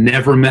I'd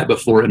never met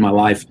before in my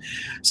life.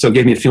 So it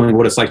gave me a feeling of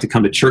what it's like to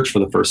come to church for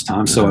the first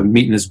time. So I'm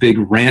meeting this big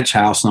ranch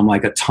house, and I'm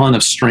like a ton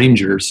of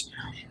strangers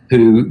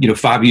who,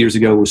 5 years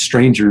ago was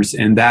strangers.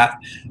 And that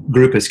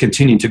group has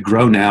continued to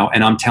grow now.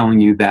 And I'm telling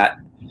you that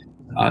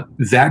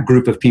that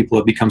group of people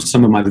have become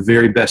some of my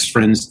very best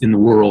friends in the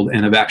world,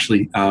 and have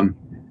actually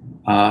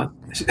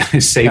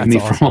saved me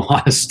from a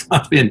lot of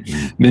stuff in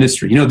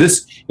ministry.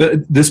 This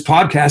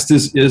podcast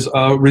is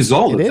a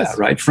result of that,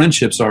 right?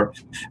 Friendships are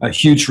a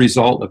huge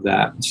result of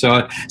that. So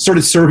I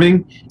started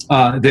serving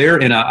there,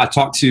 and I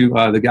talked to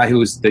the guy who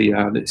was the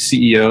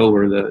CEO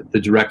or the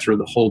director of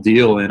the whole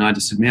deal, and I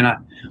just said, "Man,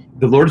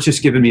 the Lord has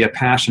just given me a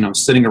passion." I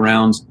was sitting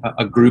around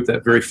a group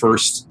that very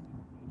first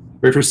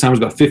time was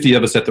about 50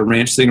 of us at the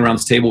ranch, sitting around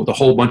this table with a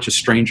whole bunch of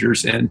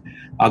strangers, and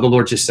the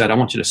Lord just said, "I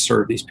want you to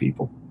serve these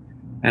people."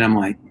 And I'm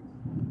like,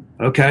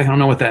 "Okay, I don't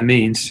know what that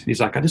means."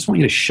 He's like, "I just want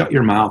you to shut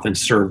your mouth and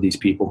serve these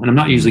people." And I'm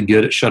not usually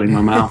good at shutting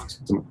my mouth.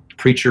 I'm a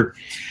preacher.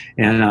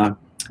 And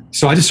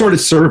so I just started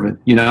serving,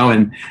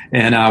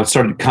 and I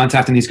started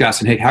contacting these guys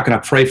saying, hey, how can I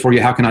pray for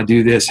you? How can I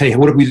do this? Hey,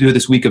 what if we do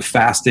this week of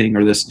fasting,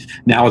 or this,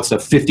 now it's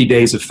 50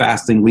 days of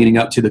fasting leading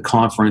up to the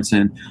conference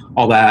and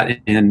all that.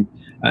 And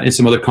in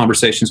some other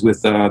conversations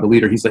with the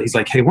leader, he's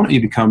like, hey, why don't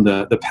you become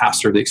the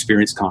pastor of the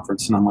Experience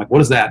Conference? And I'm like,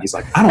 what is that? He's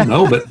like, I don't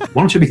know, but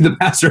why don't you be the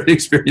pastor of the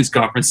Experience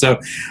Conference? So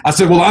I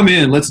said, well, I'm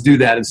in, let's do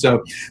that. And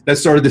so that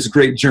started this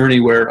great journey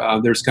where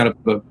there's kind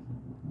of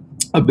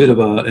a bit of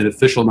an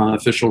official,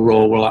 non-official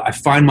role where I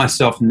find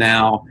myself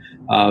now,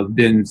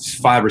 been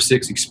 5 or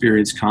 6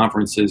 Experience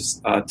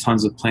conferences,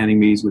 tons of planning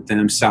meetings with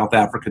them, South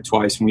Africa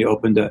twice when we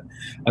opened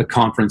a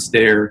conference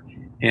there.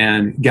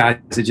 And guys,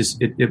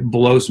 it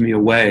blows me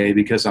away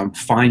because I'm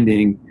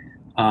finding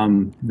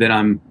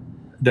that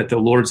the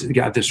Lord's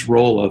got this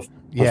role of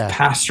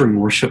pastoring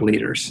worship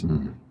leaders.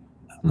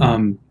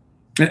 Mm-hmm.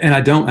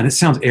 And it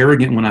sounds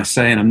arrogant when I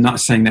say, and I'm not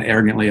saying that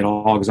arrogantly at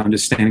all, because I'm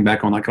just standing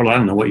back on like, oh, I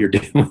don't know what you're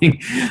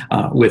doing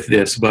with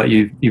this, but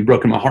you've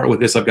broken my heart with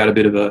this. I've got a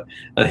bit of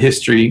a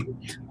history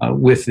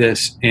with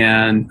this,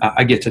 and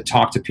I get to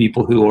talk to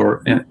people who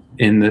are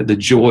in the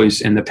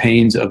joys and the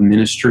pains of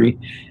ministry,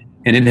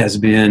 and it has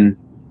been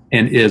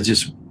and is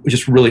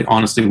just really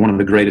honestly one of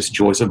the greatest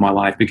joys of my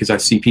life, because I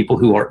see people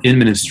who are in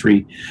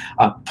ministry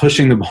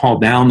pushing the ball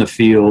down the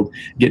field,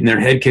 getting their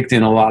head kicked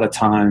in a lot of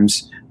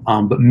times,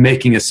 but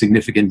making a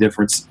significant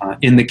difference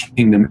in the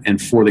kingdom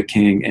and for the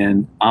King.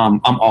 And I'm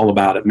all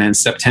about it, man.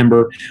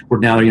 September, we're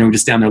down there,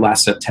 just down there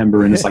last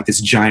September, and it's like this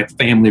giant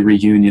family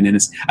reunion. And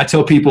I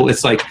tell people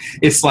it's like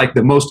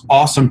the most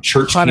awesome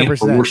church camp 100%.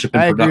 for worship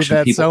and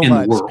production people so in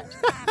much. the world.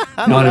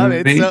 I love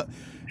it.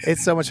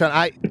 It's so much fun.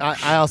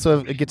 I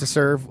also get to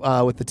serve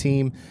with the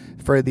team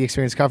for the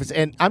Experience Conference.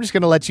 And I'm just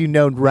going to let you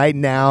know right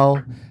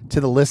now, to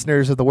the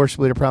listeners of the Worship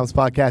Leader Problems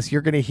podcast,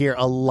 you're going to hear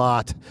a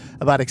lot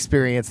about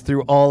Experience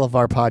through all of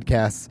our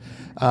podcasts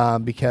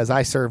because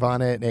I serve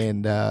on it.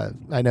 And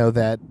I know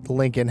that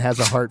Lincoln has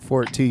a heart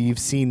for it too. You've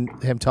seen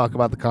him talk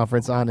about the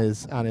conference on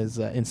his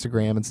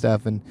Instagram and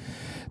stuff.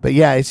 But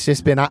yeah, it's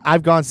just been,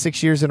 I've gone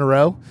 6 years in a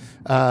row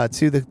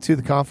to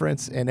the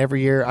conference, and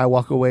every year I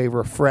walk away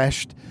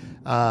refreshed.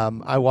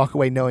 I walk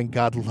away knowing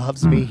God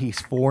loves me, He's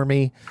for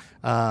me,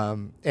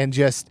 and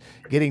just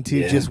getting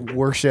to just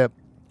worship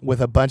with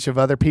a bunch of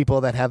other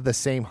people that have the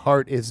same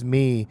heart as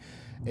me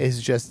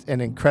is just an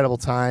incredible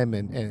time,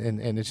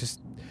 and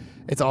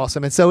it's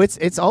awesome. And so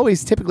it's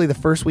always typically the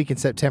first week in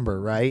September,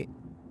 right?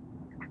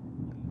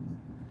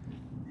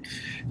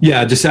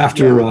 Yeah, just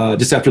after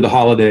the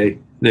holiday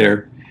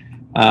there.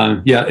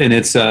 And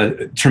it's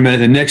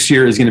tremendous. And next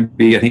year is going to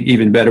be, I think,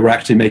 even better. We're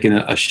actually making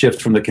a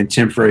shift from the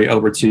Contemporary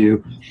over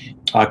to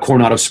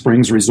Coronado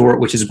Springs Resort,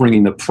 which is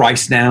bringing the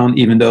price down,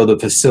 even though the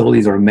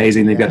facilities are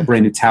amazing. They've got a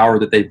brand new tower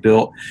that they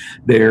built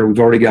there. We've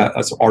already got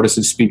artists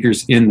and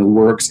speakers in the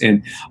works.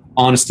 And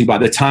honestly, by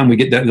the time we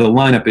get that, the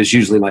lineup is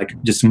usually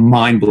like just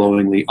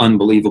mind-blowingly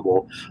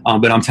unbelievable.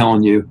 But I'm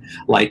telling you,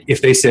 like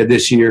if they said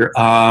this year,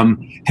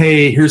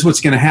 hey, here's what's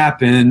going to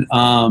happen.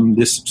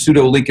 This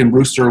pseudo Lincoln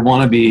Brewster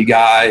wannabe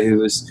guy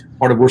who is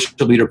part of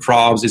Worship Leader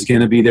Probs is going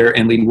to be there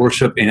and lead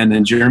worship, and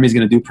then Jeremy's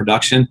going to do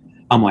production.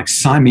 I'm like,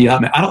 sign me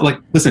up, man.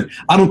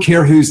 I don't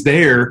care who's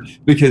there,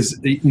 because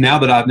now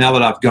that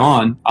I've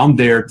gone, I'm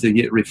there to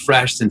get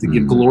refreshed and to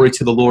give glory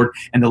to the Lord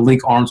and to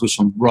link arms with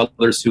some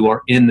brothers who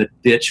are in the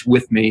ditch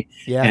with me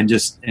and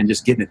just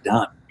getting it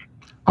done.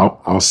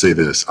 I'll say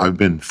this. I've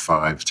been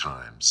 5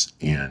 times,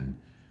 and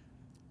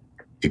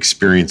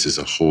Experience is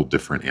a whole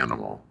different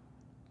animal.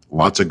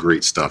 Lots of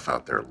great stuff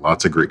out there,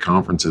 lots of great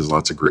conferences,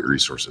 lots of great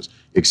resources.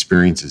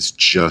 Experience is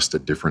just a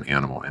different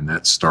animal, and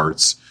that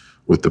starts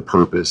with the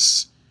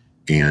purpose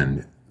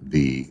and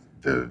the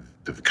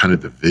kind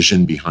of the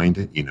vision behind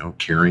it,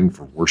 caring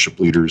for worship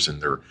leaders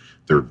and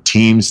their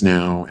teams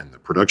now, and the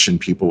production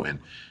people.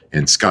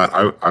 And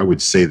Scott, I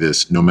would say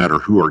this, no matter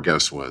who our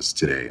guest was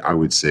today, I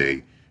would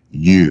say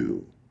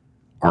you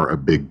are a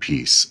big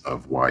piece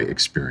of why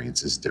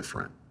Experience is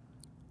different.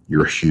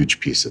 You're a huge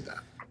piece of that.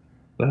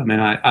 But man,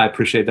 I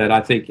appreciate that.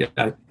 I think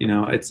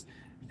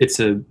it's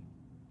an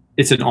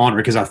honor,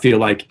 because I feel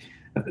like,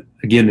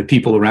 again, the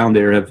people around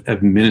there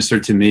have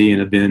ministered to me and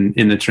have been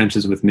in the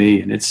trenches with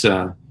me, and it's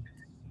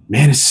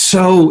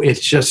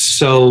just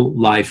so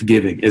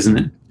life-giving, isn't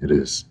it? It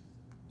is.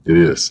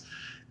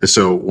 And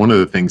so one of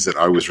the things that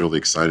I was really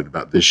excited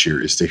about this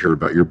year is to hear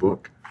about your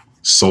book,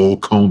 Soul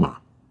Coma.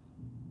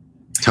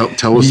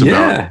 Tell us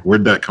about,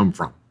 where'd that come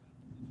from?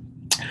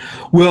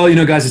 Well,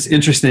 guys, it's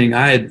interesting.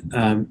 I've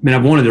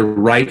wanted to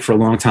write for a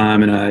long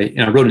time, and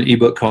I wrote an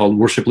ebook called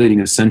Worship Leading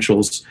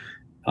Essentials,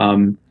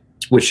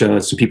 which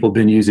some people have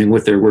been using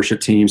with their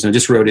worship teams. And I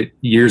just wrote it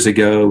years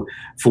ago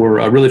for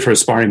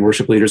aspiring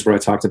worship leaders, where I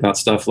talked about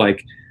stuff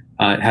like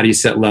how do you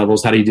set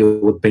levels, how do you deal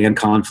with band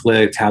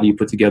conflict, how do you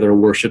put together a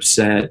worship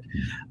set,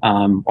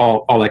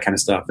 all that kind of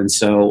stuff. And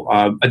so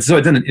I've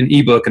done an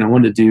ebook, and I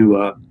wanted to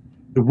do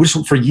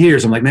for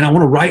years. I'm like, man, I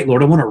want to write,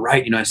 Lord. I want to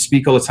write. I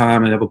speak all the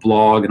time. I have a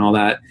blog and all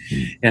that,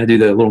 and I do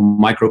the little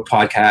micro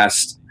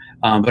podcast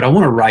but I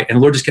want to write. And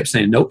the Lord just kept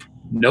saying, nope,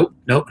 nope,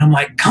 nope. And I'm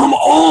like, come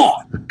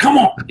on,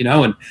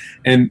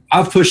 and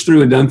I've pushed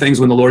through and done things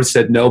when the Lord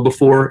said no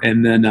before.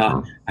 And then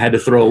I had to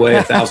throw away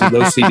 1,000 of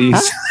those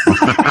CDs.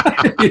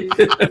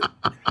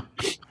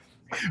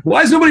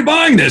 Why is nobody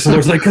buying this? And the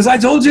Lord's like, because I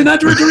told you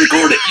not to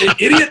record it,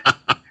 you idiot.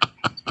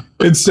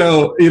 And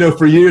so,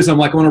 for years, I'm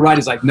like, I want to write.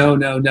 He's like, no.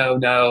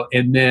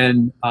 And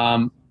then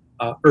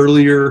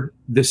earlier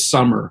this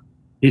summer,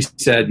 he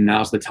said,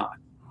 now's the time.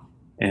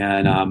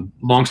 And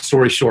long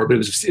story short, but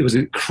it was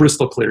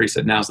crystal clear. He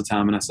said, now's the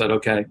time. And I said,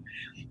 okay.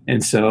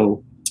 And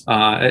so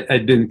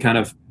I'd been kind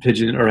of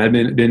I'd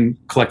been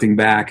collecting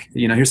back,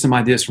 here's some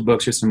ideas for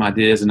books, here's some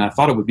ideas. And I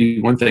thought it would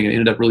be one thing. It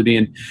ended up really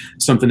being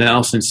something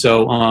else. And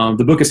so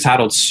the book is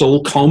titled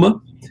Soul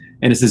Coma.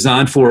 And it's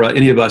designed for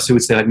any of us who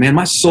would say, like, man,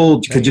 my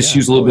soul could just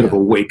use a little bit of a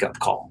wake-up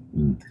call.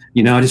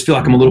 I just feel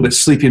like I'm a little bit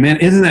sleepy. Man,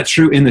 isn't that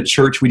true? In the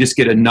church, we just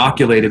get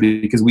inoculated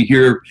because we've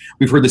heard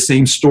the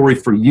same story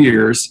for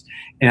years.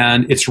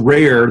 And it's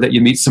rare that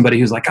you meet somebody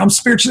who's like, I'm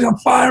spiritually on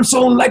fire, I'm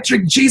so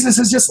electric. Jesus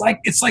is just like,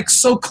 it's like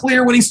so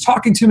clear when he's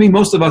talking to me.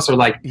 Most of us are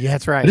like, yeah,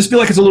 that's right. I just feel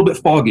like it's a little bit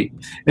foggy.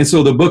 And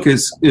so the book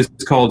is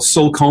called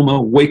Soul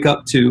Coma, Wake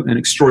Up to an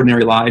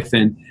Extraordinary Life.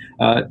 And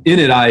in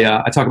it,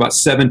 I talk about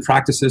 7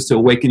 practices to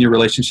awaken your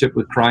relationship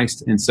with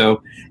Christ. And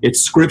so it's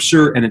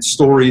scripture and it's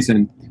stories.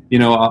 And,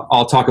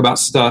 I'll talk about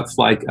stuff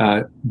like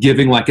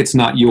giving like it's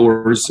not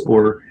yours,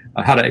 or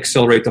how to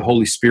accelerate the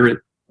Holy Spirit,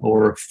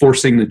 or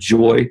forcing the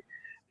joy,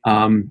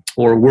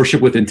 or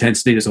worship with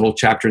intensity. There's a whole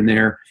chapter in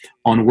there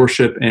on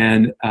worship.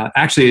 And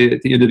actually,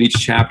 at the end of each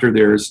chapter,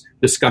 there's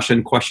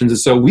discussion questions. And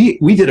so we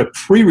did a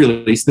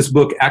pre-release. This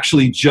book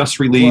actually just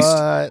released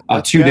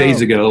 2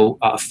 days ago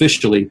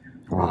officially.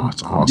 Oh,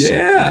 that's awesome.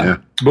 Yeah.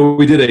 But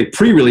we did a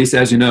pre-release,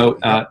 as you know,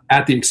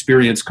 at the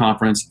Experience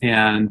Conference.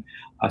 And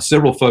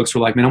several folks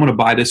were like, man, I want to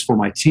buy this for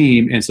my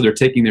team. And so they're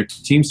taking their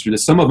teams through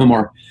this. Some of them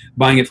are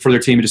buying it for their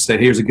team and just say,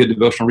 hey, here's a good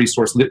devotional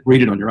resource.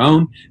 Read it on your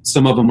own.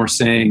 Some of them are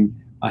saying,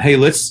 hey,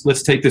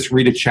 let's take this,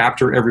 read a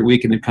chapter every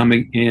week, and then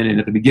coming in, and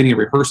at the beginning of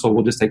rehearsal,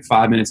 we'll just take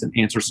 5 minutes and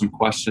answer some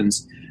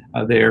questions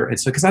there. And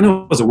so, because I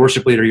know as a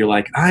worship leader, you're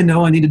like, I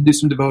know I need to do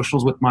some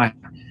devotionals with my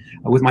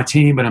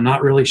team, but I'm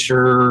not really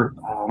sure.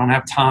 I don't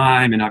have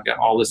time, and I've got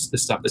all this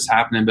stuff that's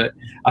happening. But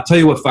I'll tell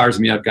you what fires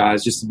me up,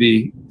 guys, just to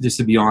be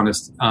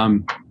honest.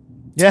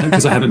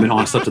 Because I haven't been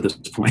honest up to this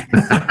point.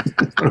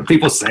 When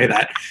people say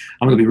that,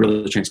 I'm going to be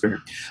really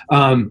transparent.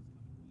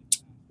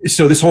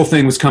 So this whole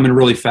thing was coming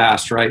really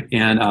fast, right?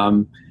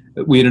 And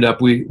we ended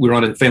up, we were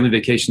on a family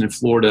vacation in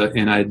Florida,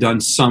 and I had done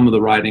some of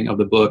the writing of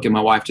the book, and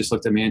my wife just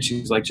looked at me and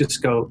she's like,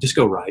 just go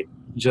write.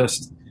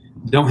 Just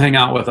don't hang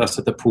out with us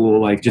at the pool.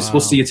 Like, just,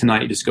 We'll see you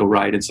tonight. You just go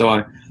write. And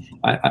so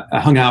I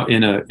hung out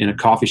in a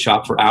coffee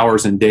shop for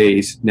hours and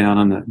days down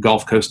on the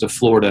Gulf Coast of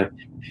Florida.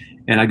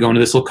 And I go into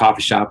this little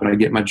coffee shop and I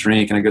get my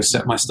drink and I go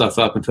set my stuff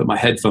up and put my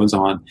headphones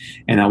on,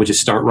 and I would just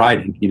start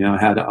writing.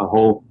 I had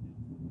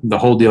the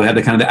whole deal. I had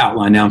the kind of the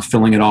outline. Now I'm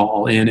filling it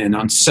all in. And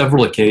on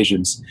several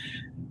occasions,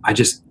 I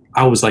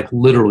was like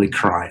literally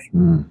crying.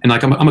 And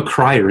like, I'm a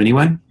crier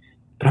anyway,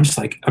 but I'm just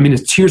like,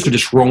 the tears are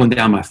just rolling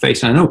down my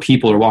face. And I know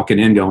people are walking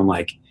in going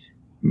like,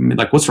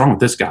 what's wrong with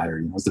this guy?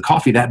 Or, is the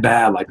coffee that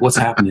bad? Like, what's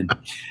happening?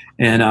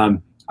 And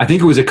I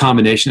think it was a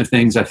combination of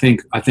things. I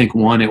think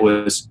one, it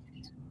was,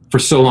 for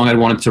so long I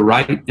wanted to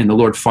write, and the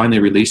Lord finally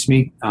released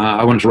me.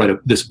 I wanted to write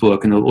this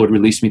book, and the Lord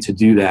released me to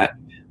do that.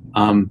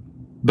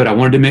 But I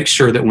wanted to make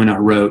sure that when I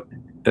wrote,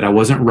 that I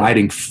wasn't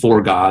writing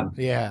for God,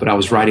 but I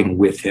was writing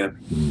with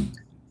Him.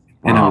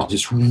 And I was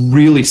just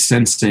really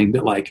sensing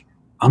that, like,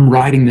 I'm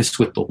writing this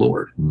with the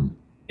Lord.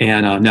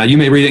 And now you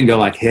may read it and go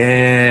like,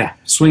 yeah,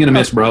 swing and a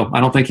miss, bro. I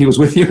don't think He was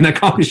with you in that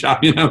coffee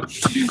shop,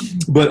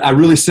 But I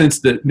really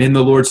sensed that, man,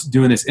 the Lord's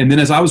doing this. And then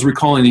as I was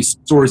recalling these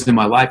stories in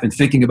my life and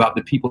thinking about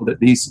the people that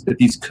these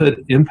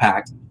could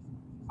impact,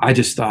 I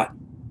just thought,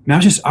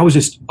 man, I was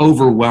just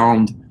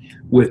overwhelmed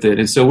with it.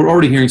 And so we're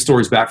already hearing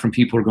stories back from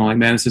people who are going,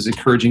 man, this is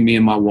encouraging me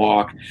in my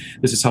walk.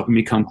 This is helping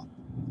me come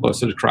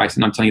closer to Christ.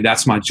 And I'm telling you,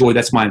 that's my joy.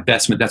 That's my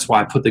investment. That's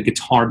why I put the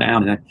guitar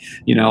down. And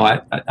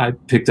I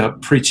picked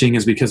up preaching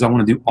is because I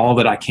want to do all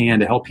that I can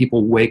to help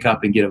people wake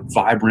up and get a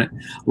vibrant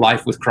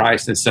life with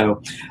Christ. And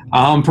so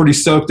I'm pretty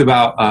stoked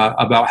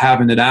about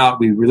having it out.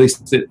 We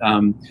released it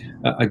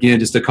again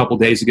just a couple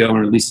days ago, and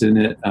released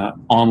it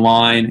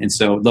online. And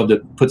so I'd love to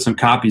put some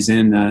copies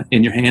in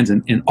your hands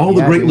and all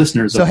the great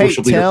listeners. So hey,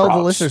 tell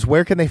the listeners,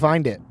 where can they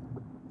find it?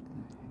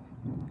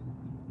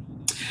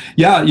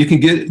 Yeah, you can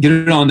get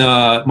it on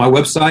my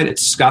website.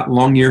 It's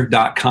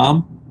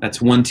scottlongyear.com. That's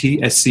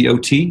 1T,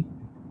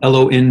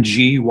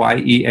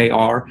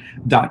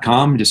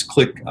 SCOTLONGYEAR.com. Just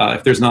click,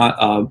 if there's not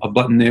a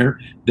button there,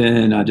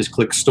 then just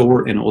click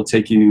store, and it will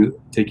take you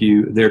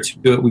there to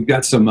do it. We've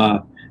got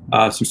some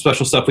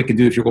special stuff we can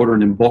do if you're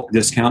ordering in bulk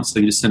discounts.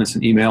 So you just send us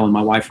an email, and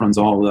my wife runs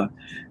all the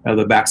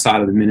the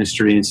backside of the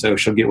ministry. And so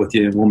she'll get with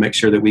you, and we'll make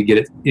sure that we get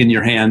it in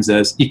your hands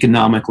as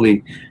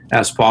economically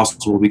as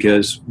possible,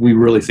 because we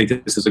really think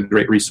that this is a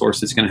great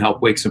resource that's going to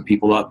help wake some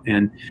people up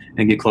and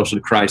get closer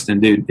to Christ.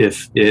 And dude,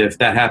 if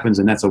that happens,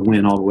 then that's a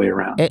win all the way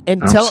around.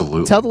 And tell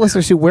the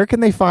listeners too, where can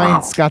they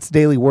find Scott's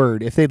Daily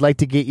Word if they'd like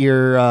to get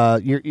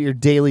your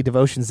daily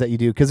devotions that you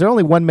do? Because they're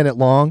only 1 minute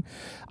long.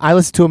 I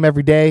listen to them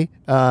every day,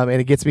 and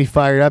it gets me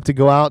fired up to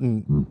go out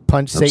and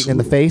punch Satan in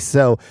the face.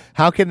 So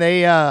how can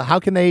they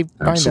find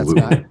that,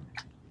 Scott?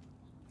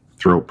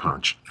 Throat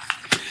punch.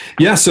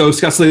 Yeah, so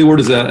Scott's Daily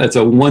Word it's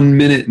a 1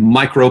 minute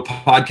micro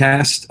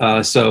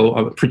podcast. So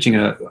I'm preaching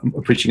a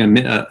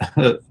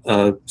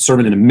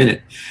sermon in a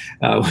minute,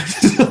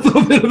 which is a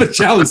little bit of a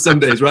challenge some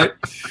days, right?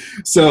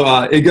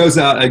 So it goes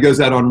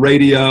out on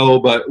radio,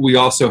 but we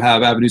also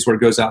have avenues where it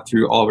goes out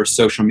through all of our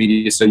social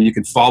media. So you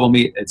can follow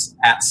me. It's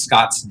at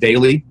Scott's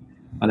Daily.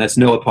 That's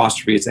no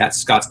apostrophe. It's at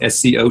Scott's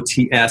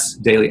SCOTS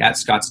Daily, at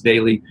Scott's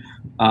Daily.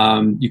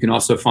 You can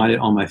also find it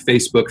on my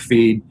Facebook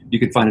feed. You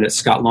can find it at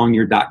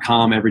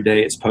scottlongyear.com. Every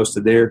day it's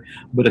posted there.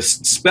 But a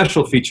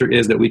special feature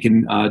is that we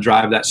can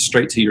drive that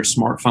straight to your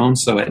smartphone.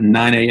 So at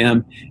 9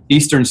 a.m.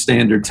 Eastern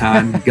Standard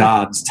Time,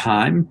 God's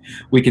time,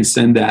 we can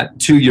send that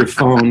to your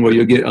phone where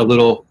you'll get a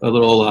little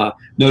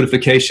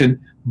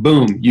notification.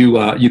 Boom,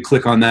 you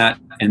click on that,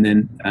 and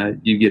then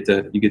you get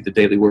the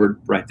daily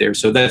word right there.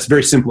 So that's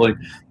very simply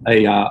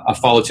a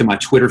follow to my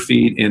Twitter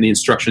feed, and the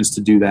instructions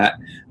to do that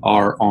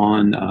are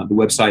on the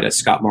website at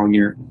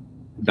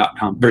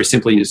scottlongyear.com. Very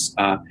simply, just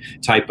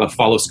type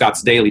follow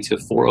Scott's Daily to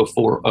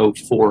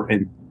 40404,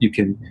 and you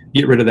can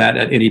get rid of that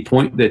at any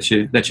point that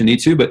you need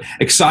to. But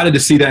excited to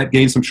see that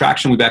gain some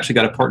traction. We've actually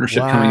got a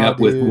partnership coming up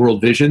with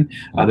World Vision.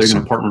 They're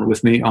going to partner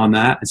with me on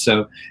that, and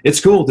so it's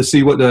cool to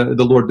see what the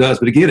Lord does.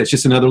 But again, it's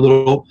just another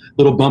little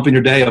bump in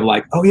your day of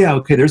like, oh yeah,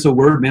 okay, there's a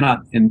word, man.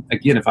 And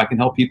again, if I can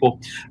help people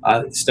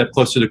step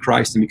closer to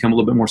Christ and become a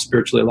little bit more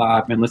spiritually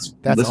alive, man, let's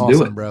awesome,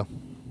 do it, bro.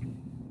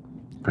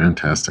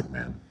 Fantastic,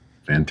 man.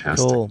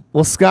 Fantastic. Cool.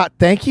 Well, Scott,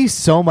 thank you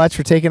so much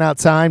for taking out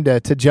time to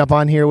jump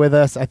on here with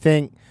us. I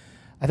think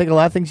a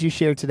lot of things you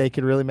shared today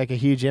could really make a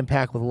huge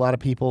impact with a lot of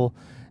people.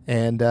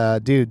 And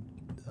dude,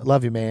 I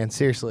love you, man.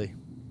 Seriously.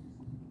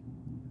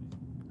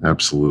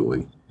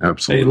 Absolutely.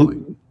 Hey,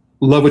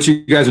 love what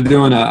you guys are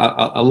doing.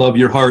 I love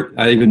your heart.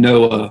 I even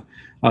know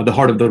the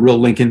heart of the real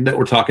Lincoln that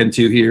we're talking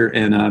to here,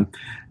 and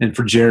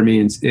for Jeremy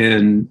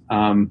and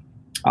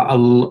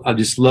I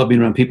just love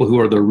being around people who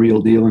are the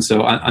real deal. And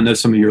so I know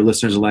some of your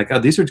listeners are like, oh,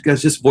 these are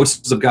guys, just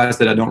voices of guys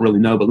that I don't really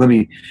know. But let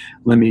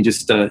me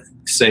just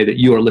say that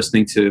you are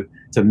listening to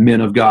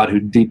men of God who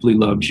deeply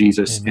love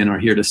Jesus and are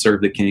here to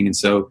serve the King. And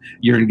so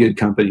you're in good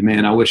company,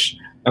 man. I wish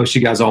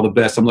you guys all the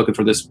best. I'm looking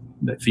for this,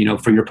 for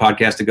your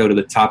podcast to go to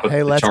the top of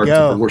the charts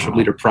of the worship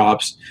leader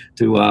props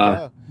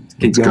to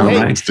keep going.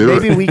 Let's do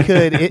it. Maybe we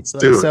could.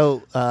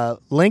 So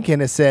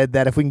Lincoln has said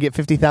that if we can get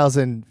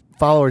 50,000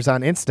 followers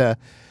on Insta,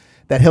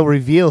 that he'll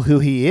reveal who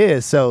he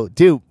is. So,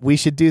 dude, we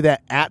should do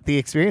that at the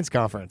Experience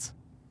Conference.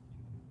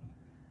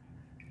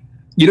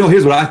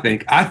 Here's what I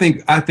think. I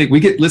think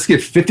let's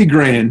get 50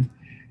 grand,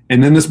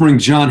 and then let's bring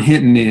John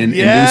Hinton in and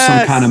do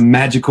some kind of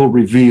magical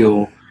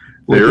reveal.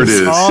 There it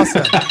is.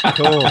 Awesome.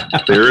 Cool.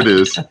 There it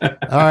is. All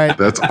right.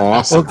 That's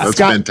awesome. Well, that's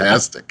Scott,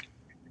 fantastic.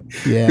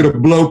 Yeah. Gonna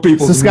blow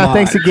people. So, Scott,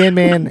 thanks again,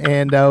 man.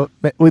 And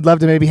we'd love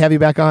to maybe have you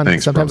back on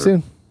sometime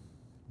soon.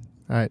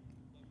 All right.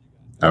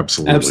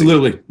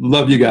 Absolutely.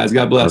 Love you guys.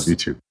 God bless. Love you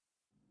too.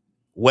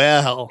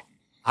 Well,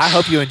 I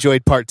hope you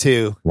enjoyed part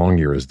 2.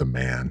 Longyear is the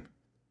man.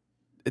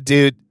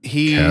 Dude,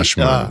 Cash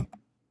money.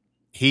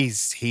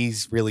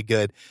 He's really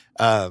good.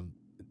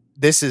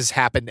 This has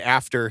happened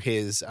after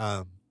his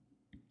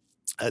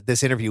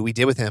this interview we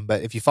did with him,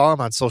 but if you follow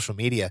him on social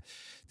media,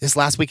 this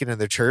last weekend in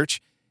their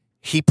church,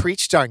 he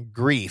preached on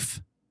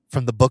grief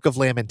from the Book of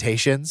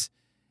Lamentations,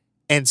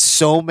 and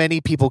so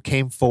many people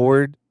came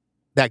forward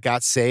that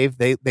got saved,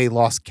 they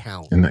lost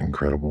count. Isn't that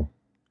incredible?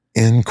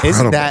 Incredible.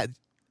 Isn't that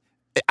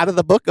out of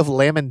the Book of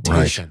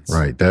Lamentations?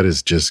 Right. That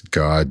is just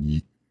God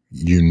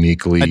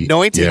uniquely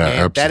anointing. Yeah, man.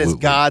 absolutely. That is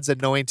God's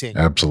anointing.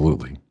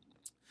 Absolutely.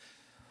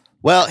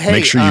 Well, hey,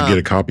 make sure you get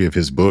a copy of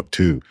his book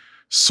too,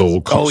 Soul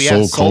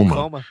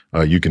Coma.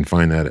 You can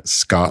find that at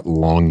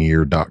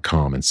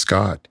scottlongyear.com, and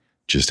Scott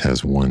just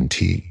has one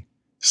T.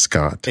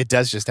 Scott. It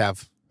does just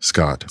have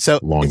Scott. So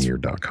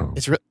longyear.com.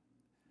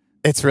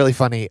 It's really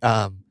funny.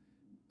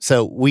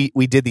 So we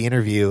did the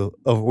interview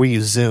over, we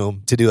use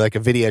Zoom to do like a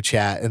video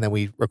chat, and then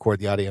we record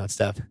the audio and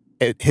stuff.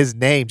 His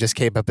name just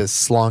came up as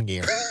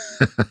Slongyear.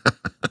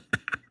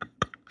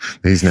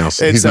 he's now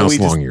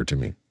Slongyear to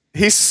me.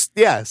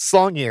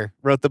 Slongyear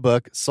wrote the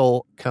book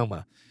Soul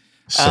Coma.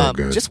 So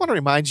good. Just want to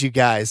remind you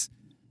guys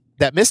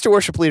that Mr.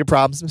 Worship Leader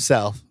Problems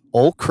himself,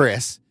 old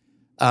Chris,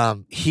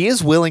 he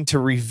is willing to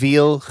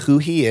reveal who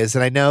he is.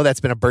 And I know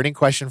that's been a burning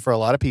question for a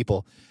lot of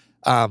people.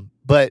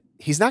 But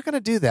he's not going to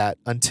do that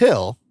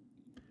until...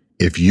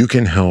 If you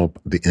can help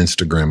the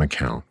Instagram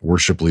account,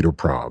 Worship Leader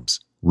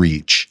Probs,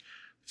 reach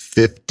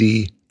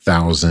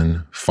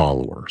 50,000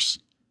 followers,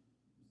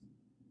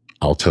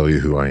 I'll tell you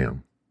who I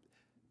am.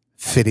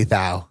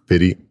 50,000.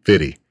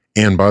 50.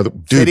 And by the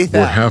dude, 50,000.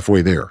 we're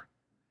halfway there.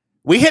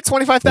 We hit We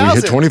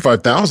 25,000. hit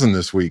 25,000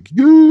 this week.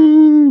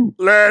 Yoo!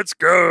 Let's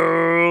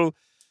go.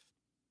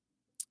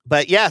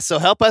 But yeah, so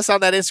help us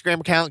on that Instagram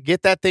account.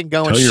 Get that thing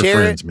going. Tell your Share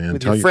friends, it man.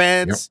 with Tell your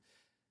friends.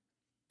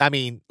 I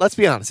mean, let's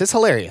be honest. It's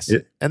hilarious.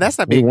 And that's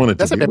not We being, want it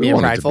that's to not be. We being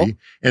want it prideful. to be.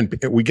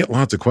 And we get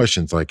lots of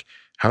questions like,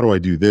 how do I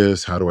do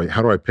this? How do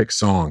I pick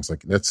songs?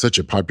 Like, that's such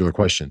a popular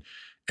question.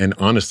 And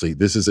honestly,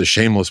 this is a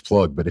shameless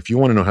plug, but if you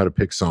want to know how to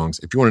pick songs,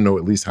 if you want to know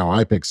at least how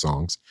I pick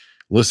songs,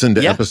 listen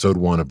to episode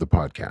 1 of the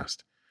podcast.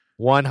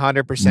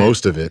 100%.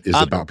 Most of it is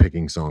about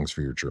picking songs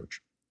for your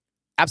church.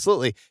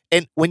 Absolutely.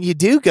 And when you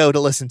do go to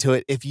listen to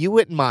it, if you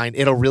wouldn't mind,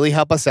 it'll really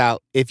help us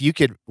out. If you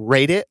could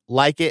rate it,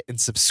 like it, and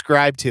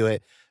subscribe to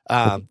it,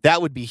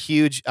 that would be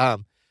huge.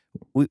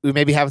 We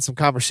may be having some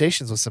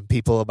conversations with some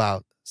people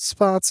about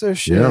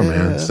sponsorship. Yeah,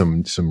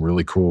 man. Some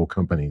really cool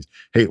companies.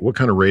 Hey, what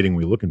kind of rating are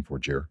we looking for,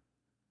 Jer?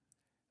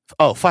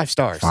 Oh, 5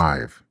 stars.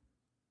 5.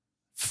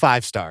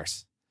 5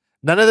 stars.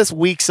 None of this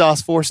weak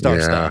sauce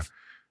 4-star stuff.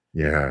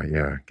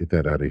 Yeah. Get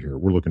that out of here.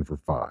 We're looking for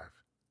 5.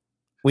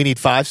 We need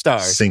 5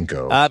 stars.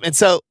 Cinco. And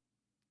so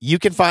you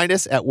can find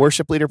us at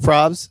Worship Leader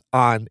Probs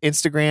on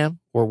Instagram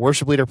or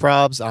Worship Leader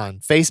Probs on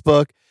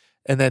Facebook.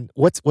 And then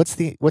what's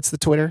the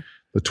Twitter?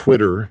 The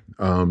Twitter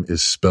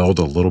is spelled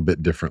a little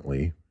bit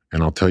differently,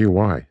 and I'll tell you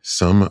why.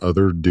 Some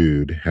other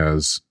dude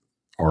has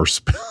our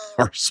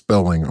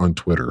spelling on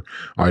Twitter.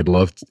 I'd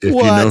love to, if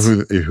you know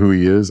who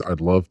he is,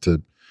 I'd love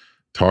to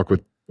talk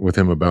with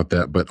him about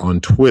that. But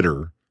on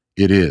Twitter,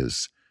 it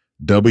is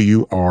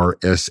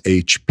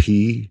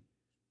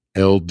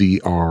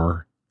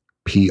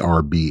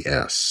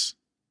WRSHPLDRPRBS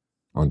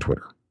on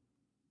Twitter.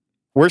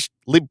 Worship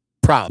Leader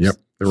Probs. Yep,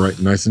 they're right,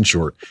 nice and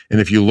short.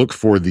 And if you look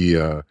for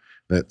the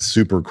that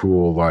super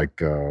cool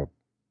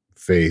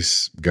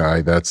face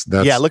guy, that's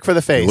look for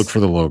the face. Look for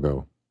the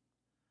logo.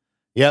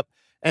 Yep.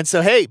 And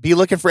so, hey, be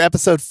looking for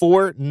episode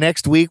 4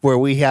 next week, where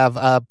we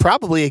have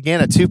probably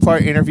again a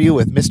 2-part interview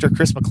with Mr.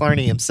 Chris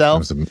McClarney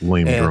himself. That was a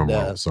lame drum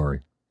roll.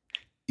 Sorry.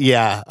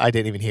 Yeah, I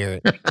didn't even hear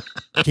it.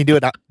 Can you do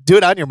it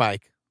on your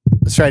mic?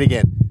 Let's try it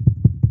again.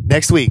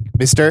 Next week,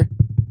 Mr.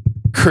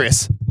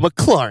 Chris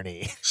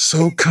McClarney.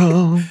 So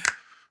come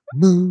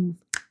move.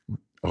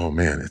 Oh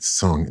man,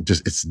 it's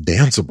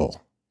danceable,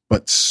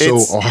 but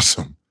it's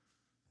awesome.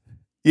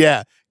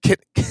 Yeah. Can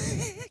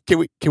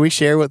we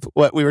share with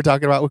what we were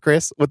talking about with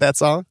Chris with that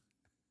song?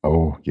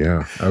 Oh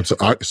yeah,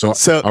 absolutely.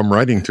 So I'm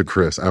writing to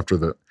Chris and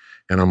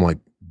I'm like,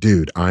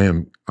 dude,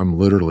 I'm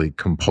literally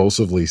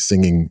compulsively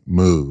singing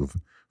 "Move"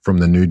 from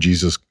the new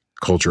Jesus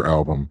Culture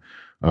album.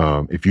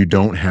 If you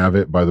don't have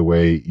it, by the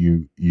way,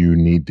 you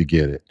need to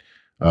get it.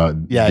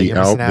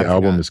 The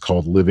album is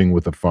called "Living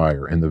with a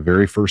Fire," and the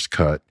very first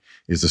cut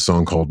is a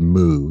song called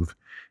 "Move,"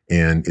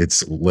 and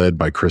it's led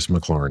by Chris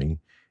McClarney.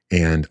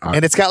 And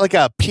it's got like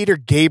a Peter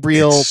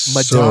Gabriel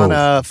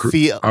Madonna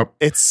feel.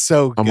 It's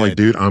so good. I'm like,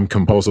 dude, I'm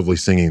compulsively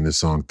singing this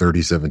song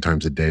 37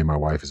 times a day. My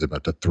wife is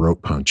about to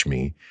throat punch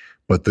me,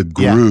 but the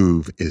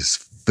groove is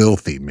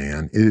filthy,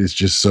 man. It is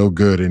just so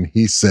good. And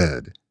he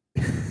said,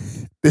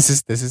 "This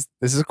is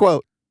a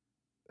quote.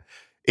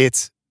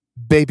 It's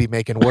baby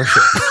making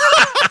worship."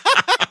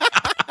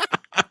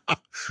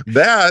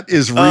 That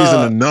is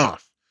reason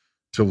enough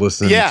to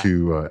listen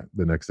to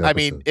the next episode. I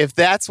mean, if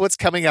that's what's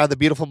coming out of the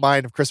beautiful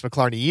mind of Chris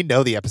McClarney, you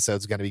know the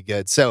episode's going to be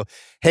good. So,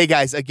 hey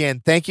guys,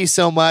 again, thank you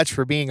so much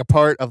for being a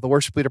part of the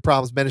Worship Leader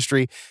Problems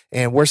Ministry,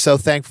 and we're so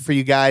thankful for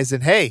you guys.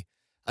 And hey,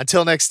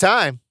 until next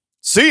time,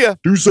 see ya.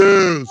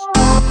 Deuces.